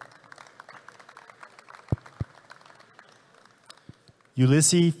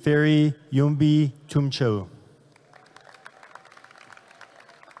 Ulysses Ferry Yumbi Tumcho,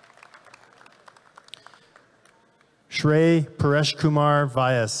 Shrey Paresh Kumar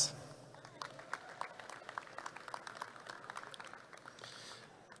Vyas,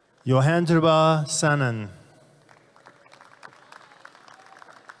 Johandrba Sanan,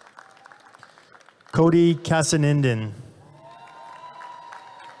 Cody Kasanindin,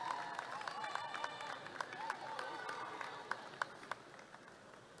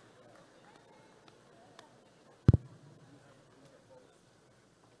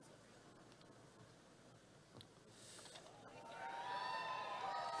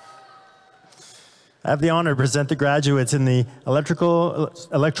 I have the honor to present the graduates in the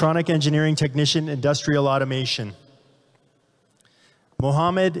Electronic Engineering Technician Industrial Automation.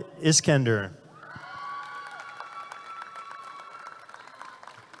 Mohammed Iskender,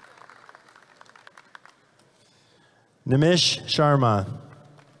 Nimish Sharma,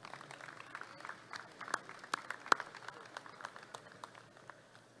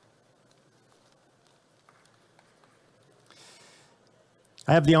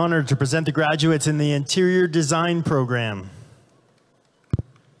 I have the honor to present the graduates in the Interior Design Program.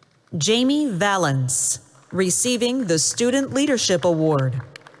 Jamie Valance, receiving the Student Leadership Award.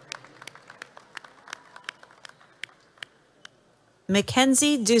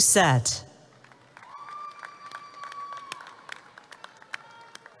 Mackenzie Doucette,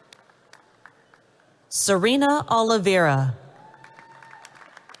 Serena Oliveira.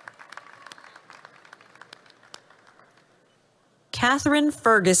 Catherine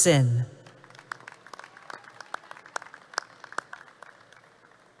Ferguson.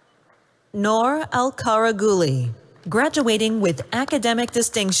 Noor Al-Karaguli, graduating with academic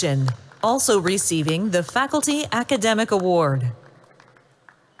distinction, also receiving the Faculty Academic Award.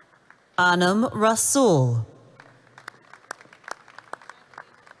 Anam Rasul.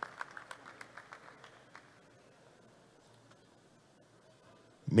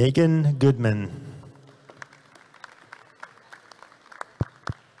 Megan Goodman.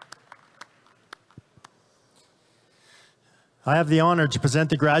 I have the honor to present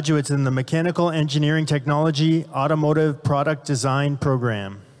the graduates in the Mechanical Engineering Technology Automotive Product Design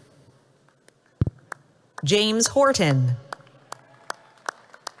program. James Horton.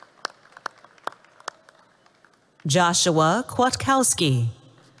 Joshua Kwiatkowski.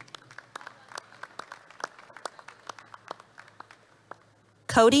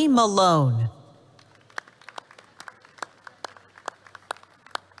 Cody Malone.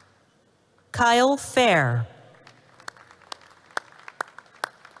 Kyle Fair.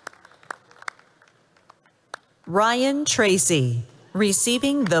 Ryan Tracy,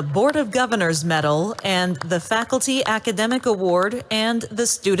 receiving the Board of Governors Medal and the Faculty Academic Award and the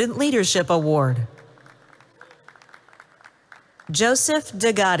Student Leadership Award. Joseph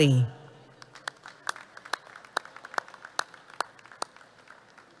Degatti.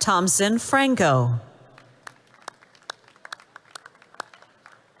 Thompson Franco.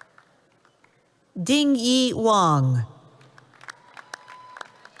 Ding Yi Wang.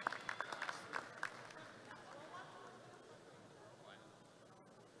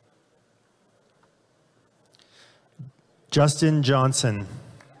 Justin Johnson.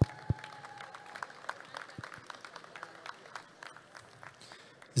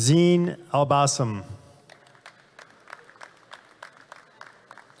 Zine Albassam.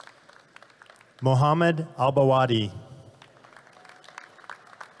 Mohammed Albawadi.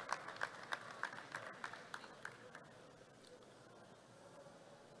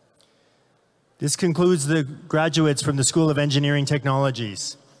 This concludes the graduates from the School of Engineering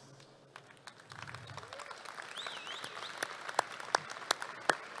Technologies.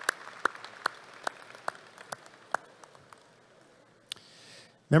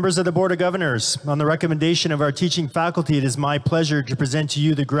 Members of the Board of Governors, on the recommendation of our teaching faculty, it is my pleasure to present to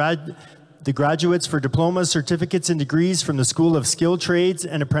you the graduates for diplomas, certificates, and degrees from the School of Skilled Trades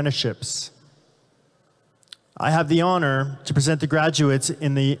and Apprenticeships. I have the honor to present the graduates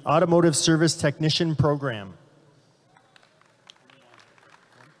in the Automotive Service Technician program.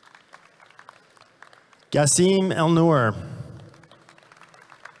 Gassim El Noor.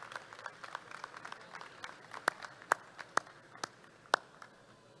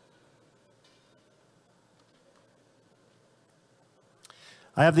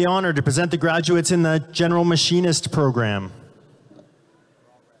 I have the honor to present the graduates in the General Machinist program.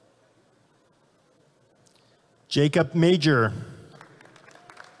 Jacob Major.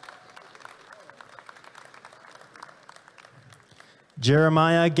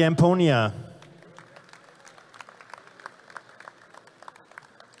 Jeremiah Gamponia.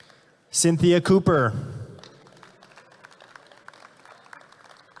 Cynthia Cooper.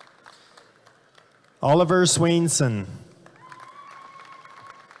 Oliver Swainson.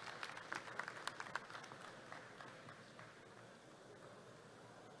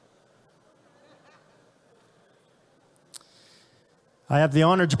 I have the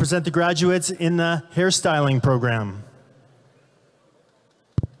honor to present the graduates in the hairstyling program.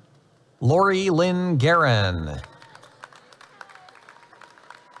 Lori Lynn Guerin.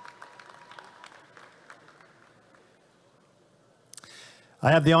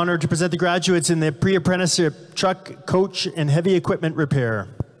 I have the honor to present the graduates in the pre-apprenticeship truck, coach, and heavy equipment repair.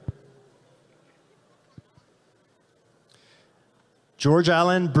 George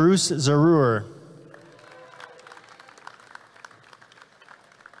Allen Bruce Zarur.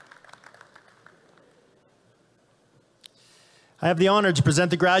 I have the honor to present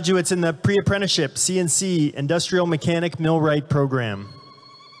the graduates in the pre-apprenticeship CNC Industrial Mechanic Millwright program.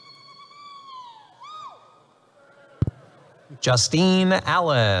 Justine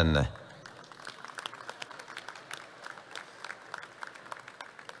Allen.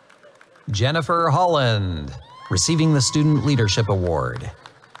 Jennifer Holland, receiving the Student Leadership Award.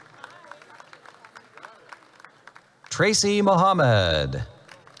 Tracy Mohammed.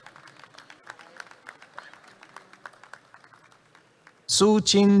 Su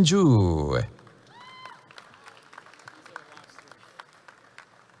Chin Ju.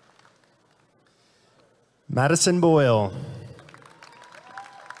 Madison Boyle.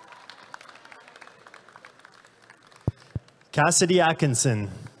 Cassidy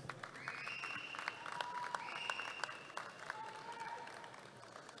Atkinson.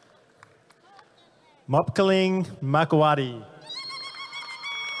 Mupkaling Makawati.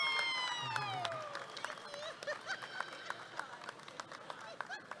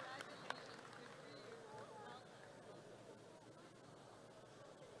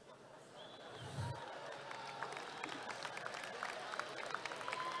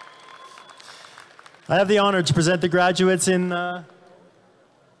 I have the honor to present the graduates in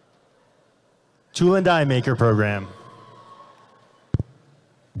Tool and Die Maker program.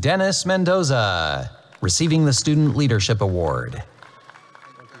 Dennis Mendoza, receiving the Student Leadership Award.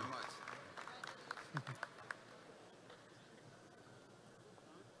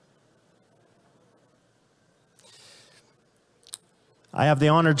 I have the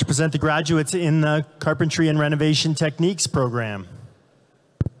honor to present the graduates in the Carpentry and Renovation Techniques program.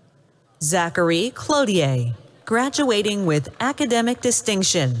 Zachary Clodier, graduating with academic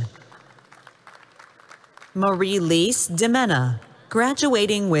distinction. Marie-Lise Demena,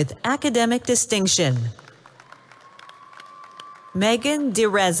 graduating with academic distinction. Megan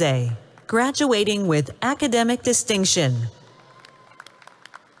DeReze, graduating with academic distinction.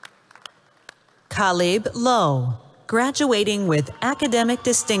 Khalib Lowe, graduating with academic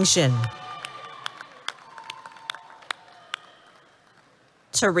distinction.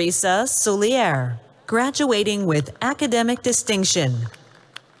 Teresa Soulier, graduating with academic distinction.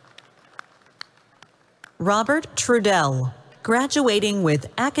 Robert Trudell, graduating with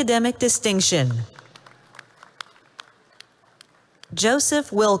academic distinction.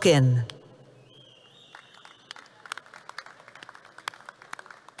 Joseph Wilkin.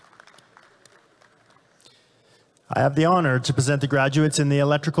 I have the honor to present the graduates in the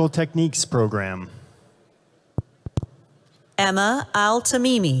Electrical Techniques program. Emma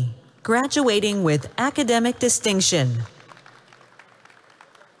Al-Tamimi, graduating with academic distinction.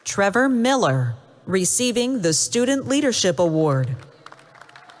 Trevor Miller, receiving the Student Leadership Award.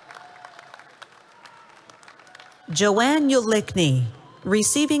 Joanne Ulickney,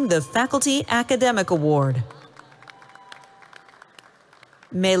 receiving the Faculty Academic Award.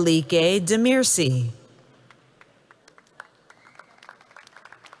 Melike Demirsi.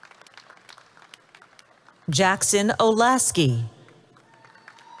 Jackson Olaski.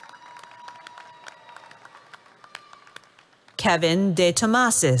 Kevin De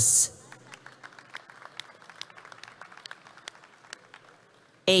Tomasis.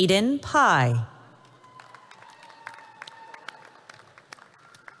 Aiden Pai.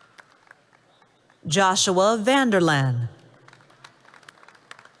 Joshua Vanderland.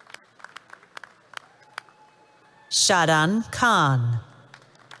 Shadan Khan.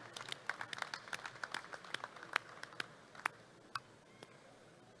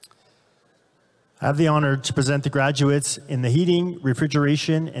 I have the honor to present the graduates in the Heating,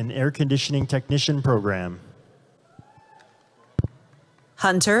 Refrigeration, and Air Conditioning Technician program.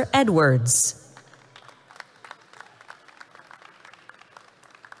 Hunter Edwards.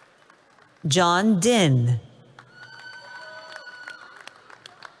 John Din.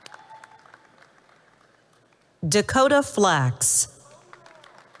 Dakota Flax.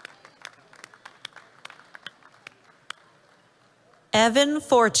 Evan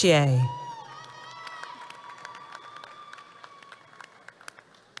Fortier.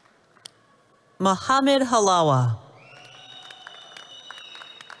 Mohammed Halawa.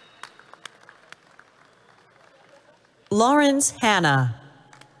 Lawrence Hanna.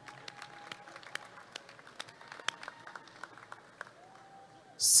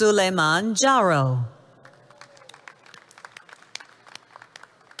 Suleiman Jaro.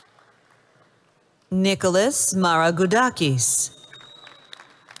 Nicholas Maragudakis.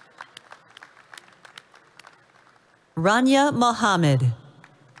 Rania Mohammed.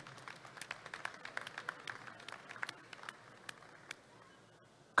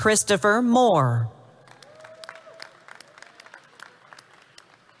 Christopher Moore.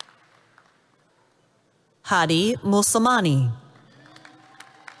 Hadi Musamani.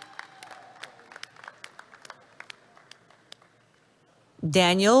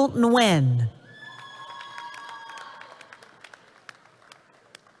 Daniel Nguyen.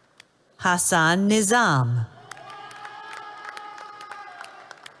 Hassan Nizam.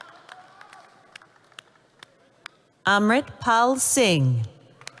 Amrit Pal Singh.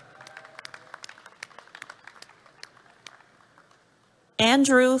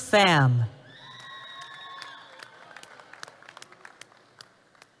 Andrew Pham.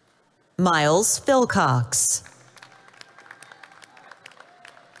 Miles Philcox.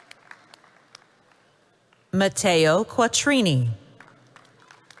 Matteo Quattrini.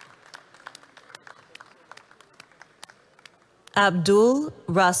 Abdul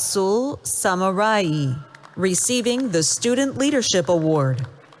Rasul Samarai, receiving the Student Leadership Award.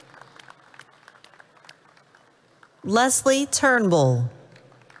 Leslie Turnbull.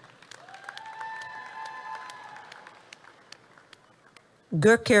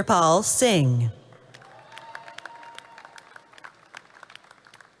 Gurkirpal Singh.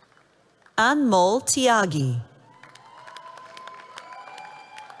 Anmol Tyagi.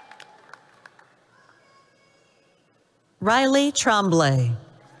 Riley Tremblay.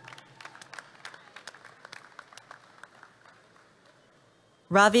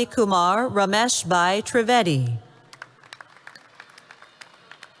 Ravi Kumar Ramesh Bhai Trivedi.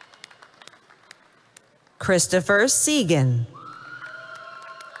 Christopher Segan.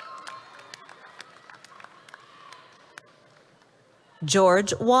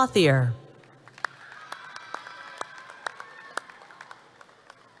 George Wathier.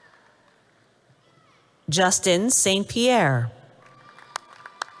 Justin St. Pierre.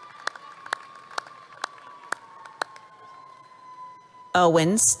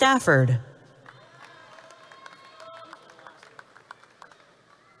 Owen Stafford.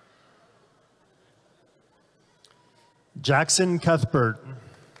 Jackson Cuthbert.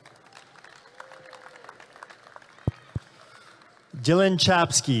 Dylan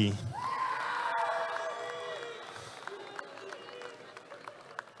Chapsky.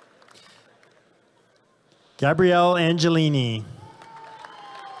 Gabrielle Angelini.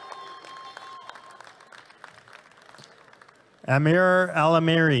 Amir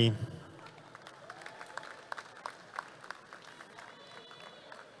Alameri.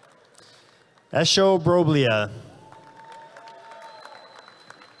 Esho Broblia.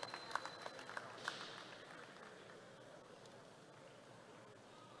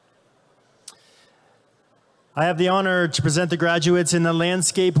 I have the honor to present the graduates in the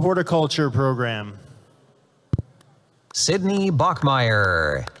Landscape Horticulture program. Sydney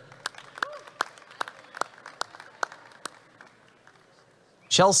Bachmeyer.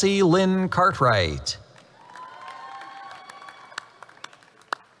 Chelsea Lynn Cartwright.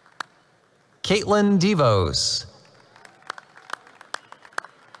 Caitlin Devos.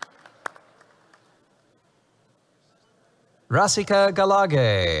 Rasika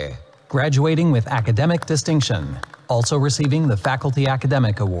Galage. Graduating with academic distinction, also receiving the Faculty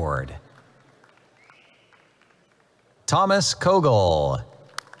Academic Award. Thomas Kogel.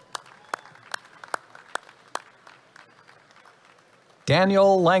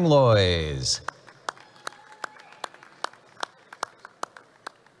 Daniel Langlois.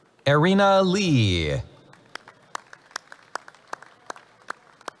 Irina Lee.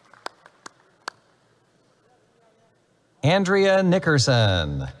 Andrea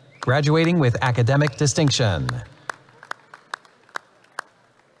Nickerson, graduating with academic distinction.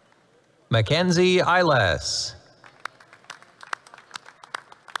 Mackenzie Iles.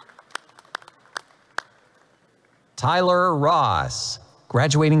 Tyler Ross,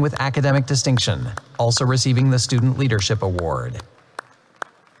 graduating with academic distinction, also receiving the Student Leadership Award.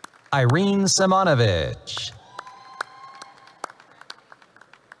 Irene Simonovich.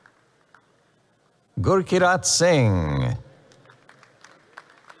 Gurkirat Singh.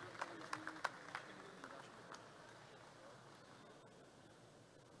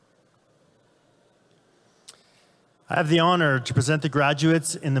 I have the honor to present the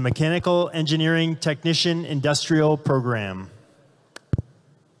graduates in the Mechanical Engineering Technician Industrial program.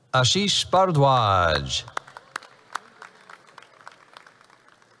 Ashish Bardwaj.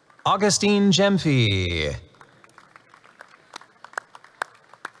 Augustine Jemfi.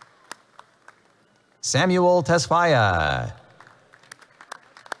 Samuel Tesfaya.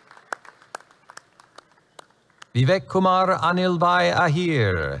 Vivek Kumar Anilbhai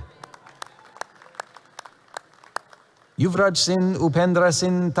Ahir. Yuvraj Singh Upendra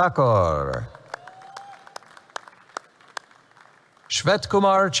Singh Thakur. Shvet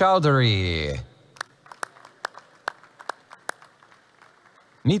Kumar Chowdhury.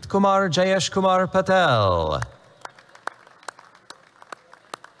 Meet Kumar Jayesh Kumar Patel.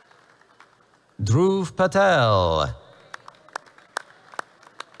 Dhruv Patel.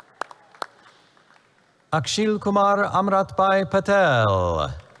 Akshil Kumar Amratbhai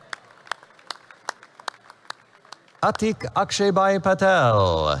Patel. Atik Akshaybai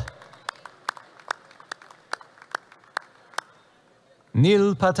Patel.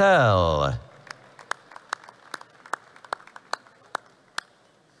 Neil Patel.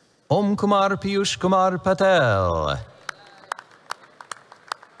 Om Kumar Piyush Kumar Patel.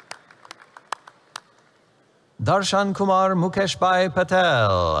 Darshan Kumar Mukeshbhai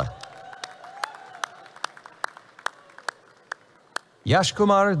Patel. Yash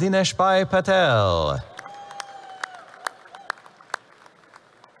Kumar Dineshbhai Patel.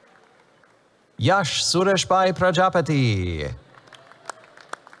 Yash Sureshbhai Prajapati,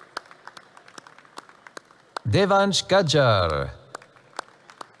 Devansh Gajjar,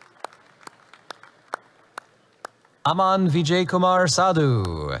 Aman Vijay Kumar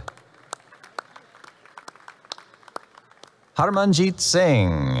Sadhu, Harmanjeet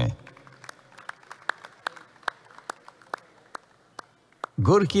Singh,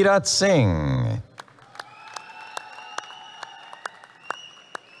 Gurkirat Singh,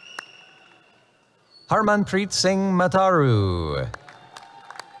 Harmanpreet Singh Mataru,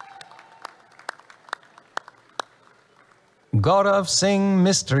 Gaurav Singh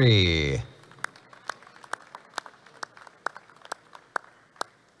Mistry,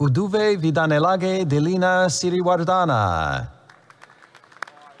 Uduve Vidanelage Delina Siriwardana,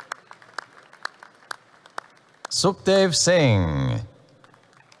 Sukhdev Singh,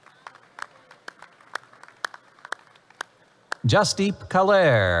 Jasdeep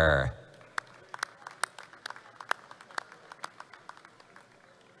Kaler,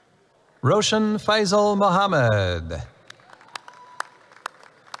 Roshan Faisal Mohammed,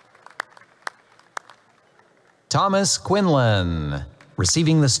 Thomas Quinlan,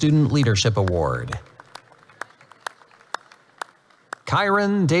 receiving the Student Leadership Award.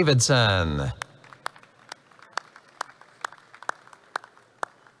 Kyron Davidson,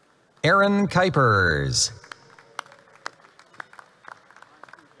 Aaron Kuipers,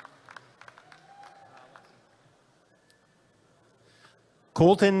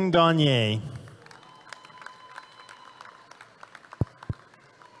 Colton Gagne,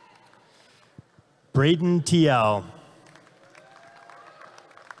 Braden TL,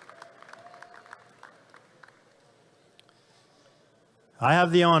 I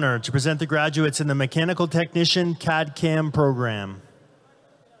have the honor to present the graduates in the Mechanical Technician CAD/CAM program.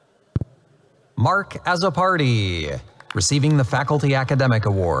 Mark Azzopardi, receiving the Faculty Academic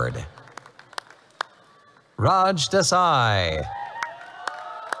Award. Raj Desai,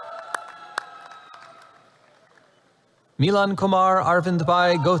 Milan Kumar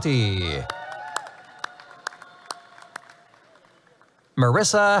Arvindbhai Goti,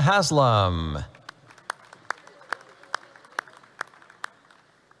 Marissa Haslam,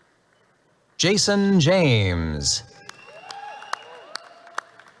 Jason James,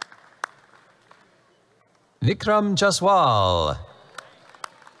 Vikram Jaswal,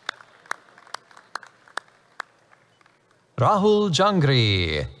 Rahul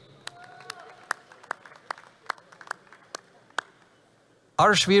Jangri,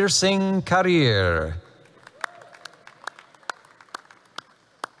 Arshvir Singh Karir,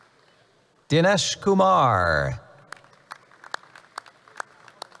 Dinesh Kumar,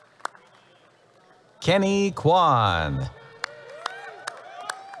 Kenny Kwan,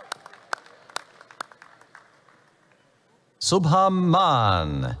 Subham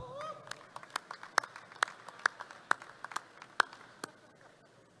Man,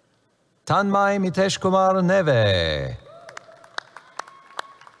 Tanmay Mitesh Kumar Neve,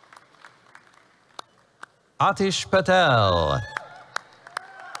 Atish Patel,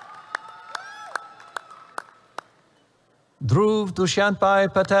 Dhruv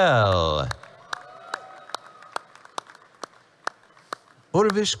Dushyantbhai Patel,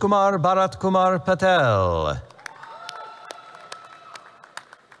 Urvish Kumar Bharat Kumar Patel,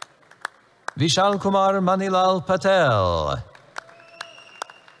 Vishal Kumar Manilal Patel,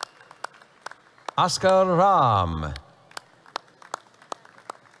 Askar Ram,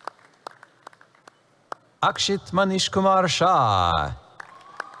 Akshit Manish Kumar Shah,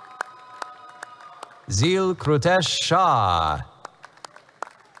 Zil Krutesh Shah,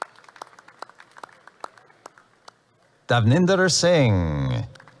 Davninder Singh,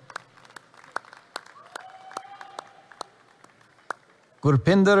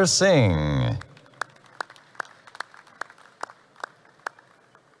 Gurpinder Singh,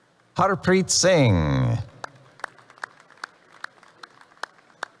 Harpreet Singh,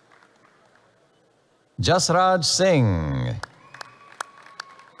 Jasraj Singh,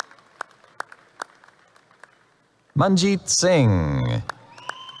 Manjeet Singh,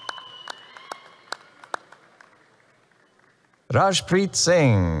 Rajpreet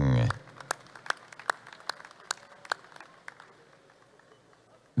Singh,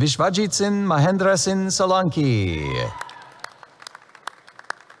 Vishwajit Singh Mahendra Singh Solanki,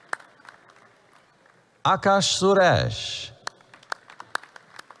 Akash Suresh,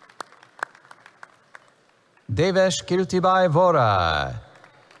 Devesh Kirtibai Vora,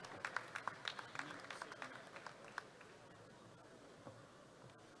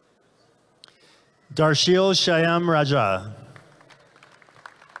 Darshil Shyam Raja,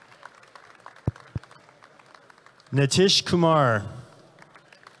 Nitish Kumar,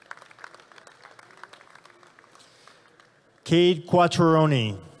 Cade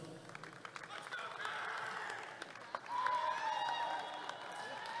Quattroni.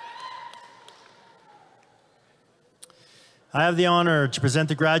 I have the honor to present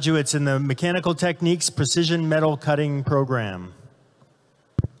the graduates in the Mechanical Techniques Precision Metal Cutting Program.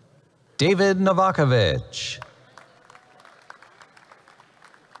 David Novakovic.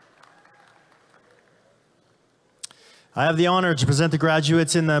 I have the honor to present the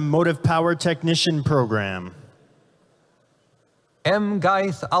graduates in the Motive Power Technician Program. M.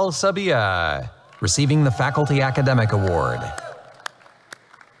 Gaith Al-Sabia, receiving the Faculty Academic Award.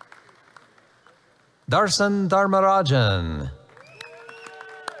 Darsan Dharmarajan.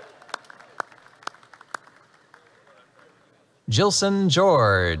 Jilson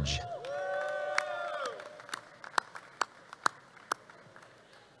George.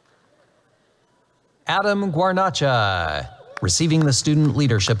 Adam Guarnacha, receiving the Student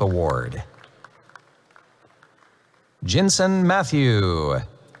Leadership Award. Jinson Matthew.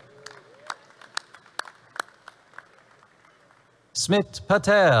 Smit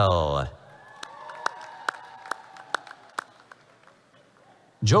Patel.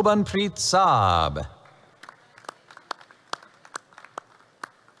 Jobanpreet Saab.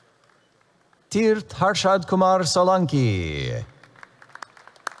 Tirth Harshad Kumar Solanki.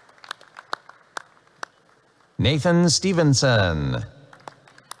 Nathan Stevenson.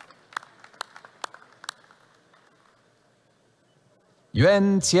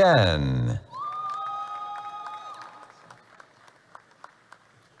 Yuan Tian.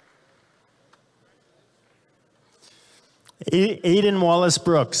 Aiden Wallace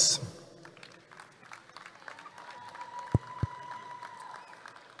Brooks.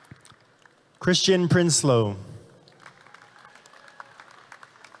 Christian Prinsloo.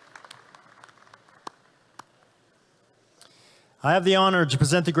 I have the honor to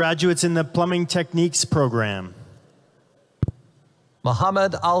present the graduates in the Plumbing Techniques Program.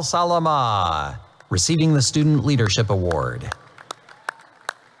 Muhammad Al-Salama, receiving the Student Leadership Award.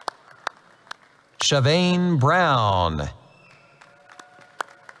 Shavane Brown.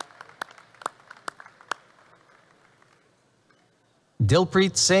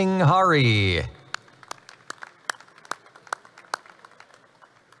 Dilpreet Singh Hari.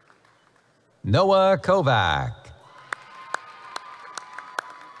 Noah Kovac.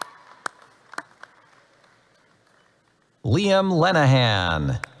 Liam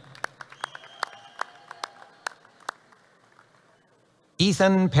Lenahan.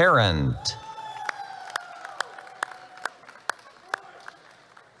 Ethan Parent.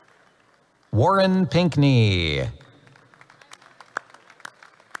 Warren Pinkney.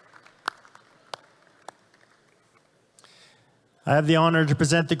 I have the honor to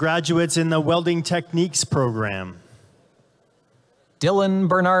present the graduates in the Welding Techniques Program. Dylan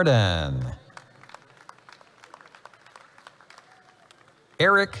Bernardin.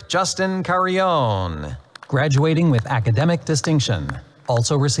 Eric Justin Carrion, graduating with academic distinction,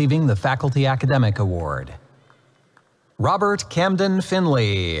 also receiving the Faculty Academic Award. Robert Camden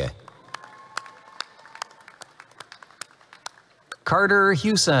Finley. Carter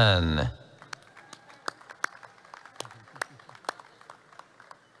Hewson.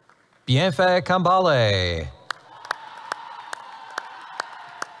 Bienfait Kambale.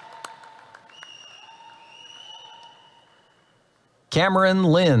 Cameron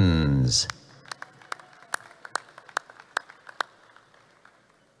Linz.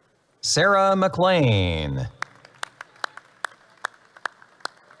 Sarah McLean.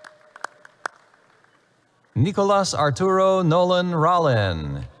 Nicolas Arturo Nolan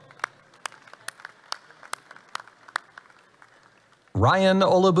Rollin. Ryan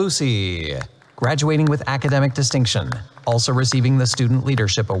Olabusi, graduating with academic distinction, also receiving the Student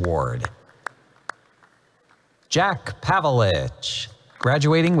Leadership Award. Jack Pavlich,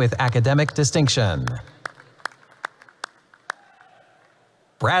 graduating with academic distinction.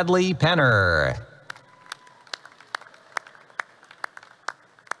 Bradley Penner.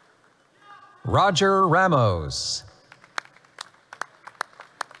 Roger Ramos.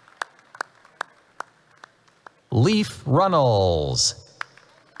 Leaf Runnels.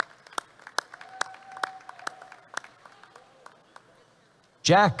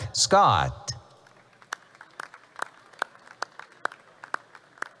 Jack Scott.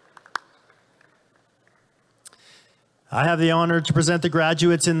 I have the honor to present the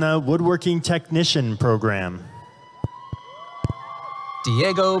graduates in the Woodworking Technician Program.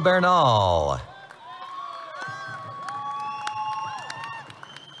 Diego Bernal.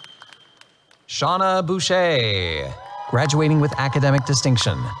 Shauna Boucher, graduating with academic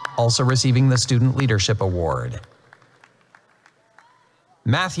distinction, also receiving the Student Leadership Award.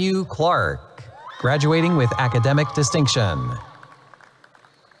 Matthew Clark. graduating with academic distinction.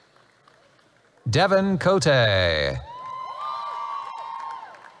 Devin Cote.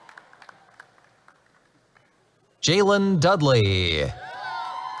 Jalen Dudley.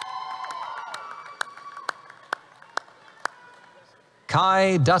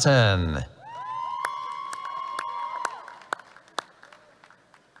 Kai Dutton.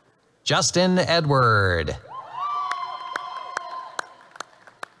 Justin Edward.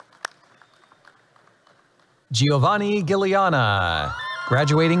 Giovanni Giliana,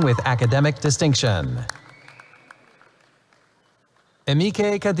 graduating with academic distinction.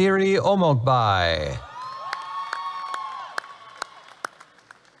 Emike Kadiri Omogbai.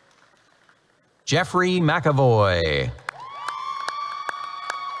 Jeffrey McAvoy.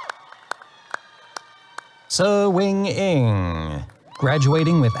 So Wing Ing,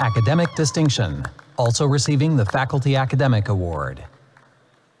 graduating with academic distinction, also receiving the Faculty Academic Award.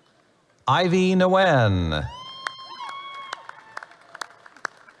 Ivy Nguyen.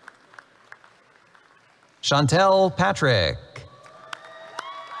 Chantel Patrick.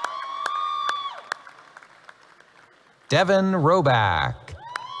 Devin Roback.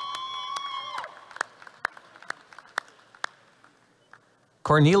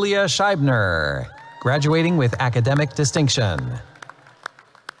 Cornelia Scheibner, graduating with academic distinction.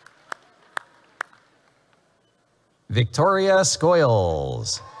 Victoria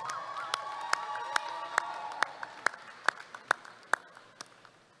Scoyles.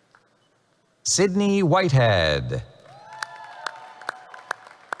 Sydney Whitehead.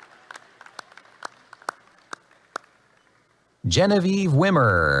 Genevieve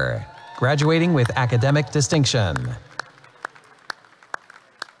Wimmer, graduating with academic distinction.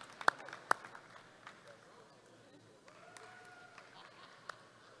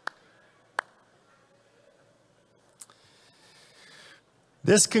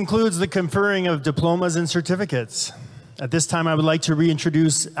 This concludes the conferring of diplomas and certificates. At this time, I would like to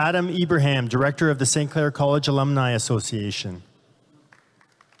reintroduce Adam Ibrahim, Director of the St. Clair College Alumni Association.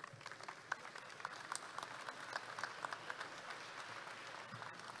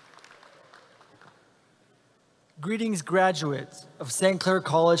 Greetings, graduates of St. Clair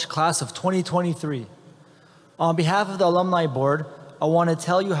College Class of 2023. On behalf of the Alumni Board, I want to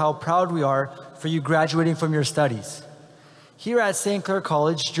tell you how proud we are for you graduating from your studies. Here at St. Clair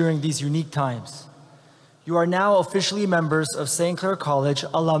College during these unique times, you are now officially members of St. Clair College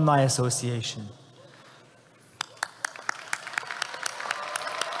Alumni Association.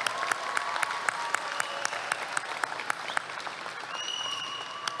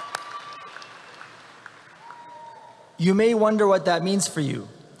 You may wonder what that means for you.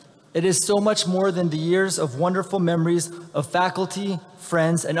 It is so much more than the years of wonderful memories of faculty,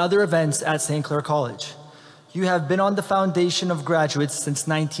 friends, and other events at St. Clair College. You have been on the foundation of graduates since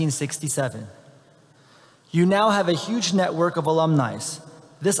 1967. You now have a huge network of alumni.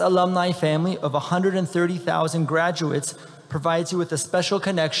 This alumni family of 130,000 graduates provides you with a special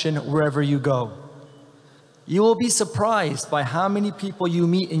connection wherever you go. You will be surprised by how many people you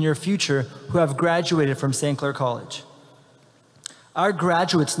meet in your future who have graduated from St. Clair College. Our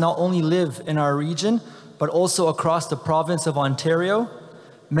graduates not only live in our region, but also across the province of Ontario,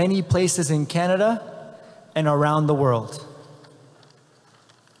 many places in Canada, and around the world.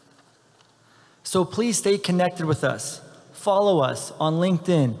 So please stay connected with us. Follow us on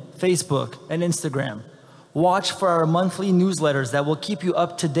LinkedIn, Facebook, and Instagram. Watch for our monthly newsletters that will keep you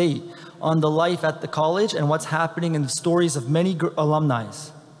up to date on the life at the college and what's happening in the stories of many alumni.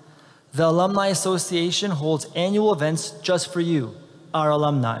 The Alumni Association holds annual events just for you, our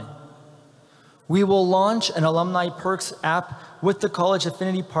alumni. We will launch an Alumni Perks app with the college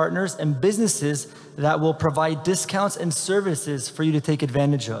affinity partners and businesses that will provide discounts and services for you to take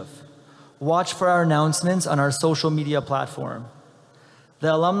advantage of. Watch for our announcements on our social media platform.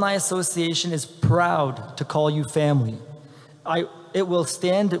 The Alumni Association is proud to call you family. It will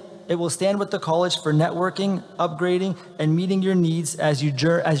stand with the college for networking, upgrading, and meeting your needs as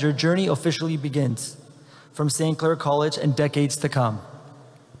your journey officially begins from St. Clair College and decades to come.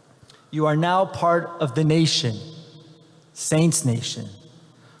 You are now part of the nation, Saints Nation,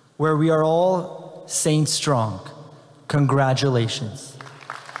 where we are all Saints strong. Congratulations.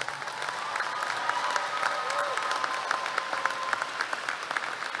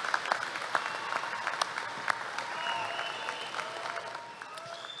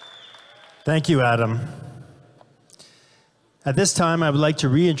 Thank you, Adam. At this time, I would like to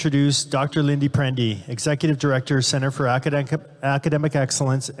reintroduce Dr. Lindy Prendy, Executive Director, Center for Academic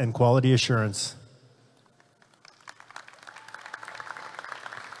Excellence and Quality Assurance.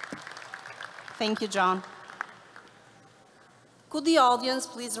 Thank you, John. Could the audience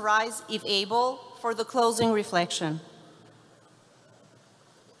please rise, if able, for the closing reflection?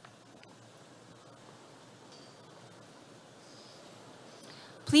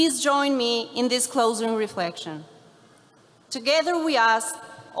 Please join me in this closing reflection. Together we ask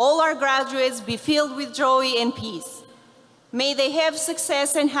all our graduates be filled with joy and peace. May they have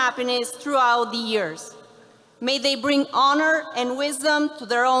success and happiness throughout the years. May they bring honor and wisdom to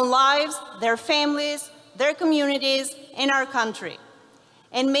their own lives, their families, their communities, and our country.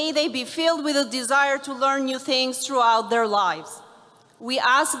 And may they be filled with a desire to learn new things throughout their lives. We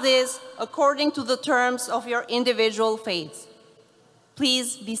ask this according to the terms of your individual faiths.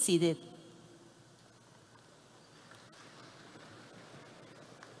 Please be seated.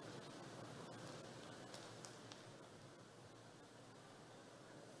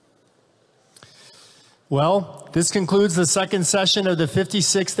 Well, this concludes the second session of the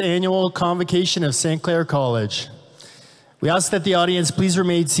 56th Annual Convocation of St. Clair College. We ask that the audience please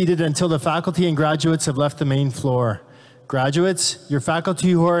remain seated until the faculty and graduates have left the main floor. Graduates, your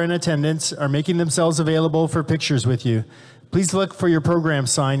faculty who are in attendance are making themselves available for pictures with you. Please look for your program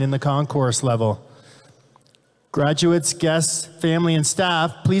sign in the concourse level. Graduates, guests, family, and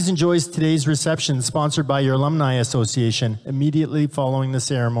staff, please enjoy today's reception sponsored by your Alumni Association immediately following the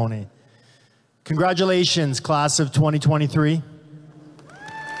ceremony. Congratulations, class of 2023.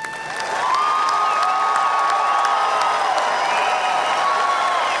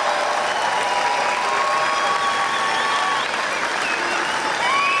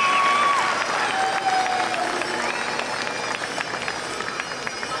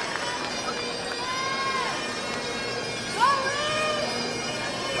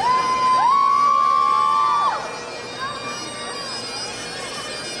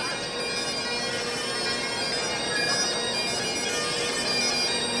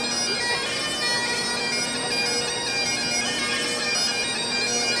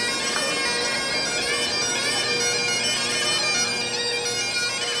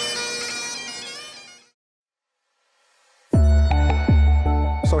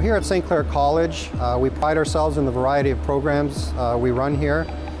 So here at St. Clair College, we pride ourselves in the variety of programs we run here.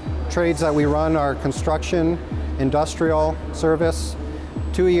 Trades that we run are construction, industrial, service,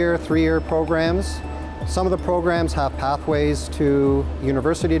 2-year, 3-year programs. Some of the programs have pathways to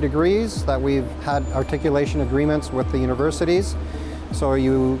university degrees that we've had articulation agreements with the universities. So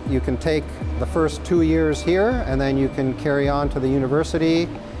you can take the first 2 years here and then you can carry on to the university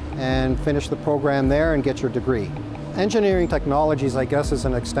and finish the program there and get your degree. Engineering technologies, I guess, is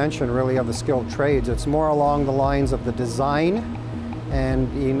an extension really of the skilled trades. It's more along the lines of the design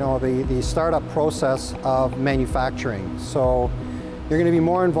and the startup process of manufacturing. So you're going to be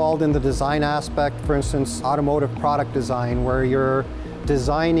more involved in the design aspect, for instance, automotive product design, where you're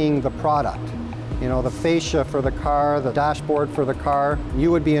designing the product. The fascia for the car, the dashboard for the car. You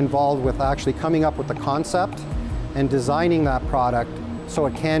would be involved with actually coming up with the concept and designing that product so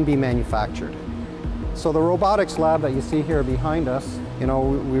it can be manufactured. So the robotics lab that you see here behind us,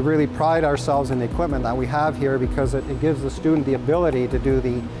 we really pride ourselves in the equipment that we have here because it gives the student the ability to do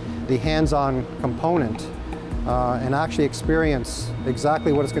the hands-on component and actually experience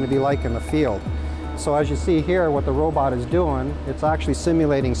exactly what it's going to be like in the field. So as you see here, what the robot is doing, it's actually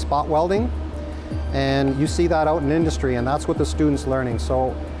simulating spot welding, and you see that out in industry, and that's what the student's learning.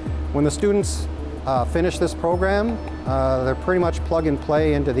 So when the students finish this program, they're pretty much plug and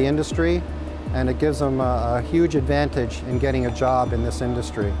play into the industry, and it gives them a huge advantage in getting a job in this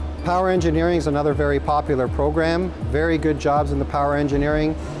industry. Power engineering is another very popular program. Very good jobs in the power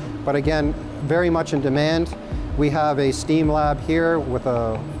engineering, but again, very much in demand. We have a steam lab here with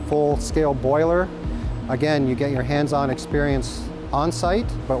a full-scale boiler. Again, you get your hands-on experience on site,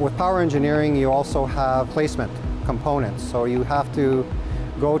 but with power engineering, you also have placement components. So you have to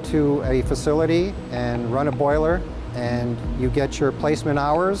go to a facility and run a boiler, and you get your placement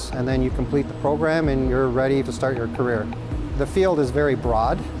hours, and then you complete the program and you're ready to start your career. The field is very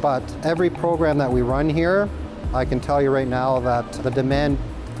broad, but every program that we run here, I can tell you right now that the demand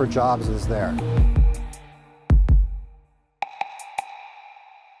for jobs is there.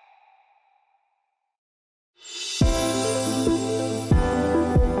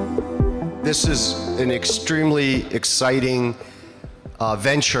 This is an extremely exciting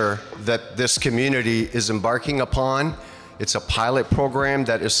venture that this community is embarking upon. It's a pilot program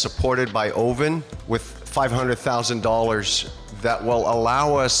that is supported by Oven with $500,000 that will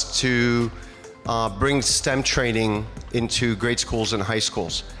allow us to bring STEM training into grade schools and high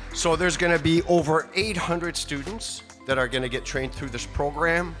schools. So there's going to be over 800 students that are going to get trained through this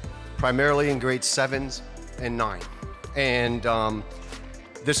program, primarily in grades 7s and 9. And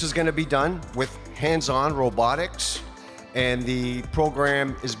this is going to be done with hands-on robotics And the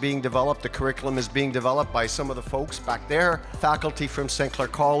program is being developed, the curriculum is being developed by some of the folks back there, faculty from St. Clair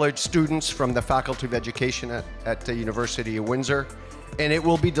College, students from the Faculty of Education at the University of Windsor, and it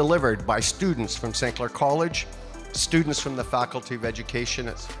will be delivered by students from St. Clair College, students from the Faculty of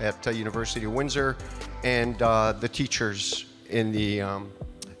Education at the University of Windsor, and the teachers in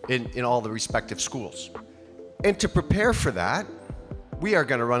all the respective schools. And to prepare for that, we are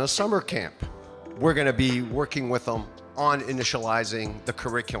going to run a summer camp. We're going to be working with them on initializing the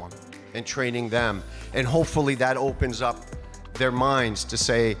curriculum and training them. And hopefully that opens up their minds to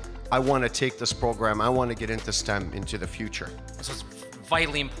say, I want to take this program, I want to get into STEM into the future. So it's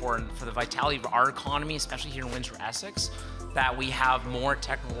vitally important for the vitality of our economy, especially here in Windsor-Essex, that we have more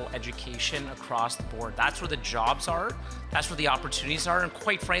technical education across the board. That's where the jobs are, that's where the opportunities are, and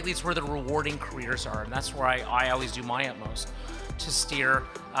quite frankly, it's where the rewarding careers are. And that's where I always do my utmost to steer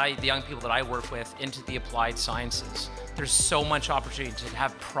the young people that I work with into the applied sciences. There's so much opportunity to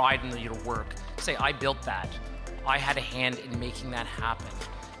have pride in your work. Say, I built that. I had a hand in making that happen.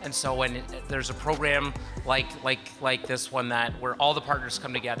 And so when there's a program like this one where all the partners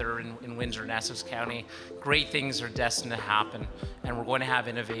come together in Windsor and Essex County, great things are destined to happen. And we're going to have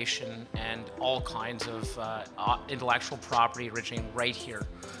innovation and all kinds of intellectual property originating right here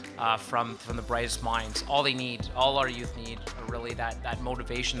from the brightest minds. All our youth need are really that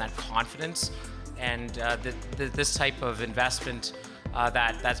motivation, that confidence, and this type of investment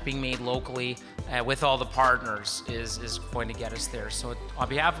that's being made locally with all the partners is going to get us there. So on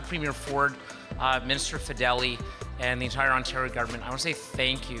behalf of Premier Ford, Minister Fedeli, and the entire Ontario government, I want to say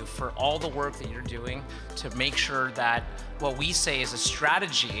thank you for all the work that you're doing to make sure that what we say is a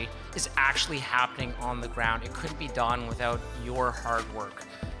strategy is actually happening on the ground. It couldn't be done without your hard work.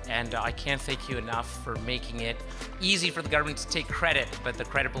 And I can't thank you enough for making it easy for the government to take credit, but the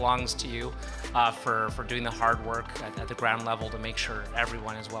credit belongs to you for doing the hard work at the ground level to make sure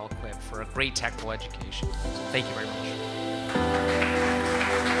everyone is well equipped for a great technical education. So thank you very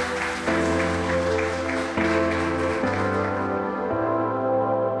much.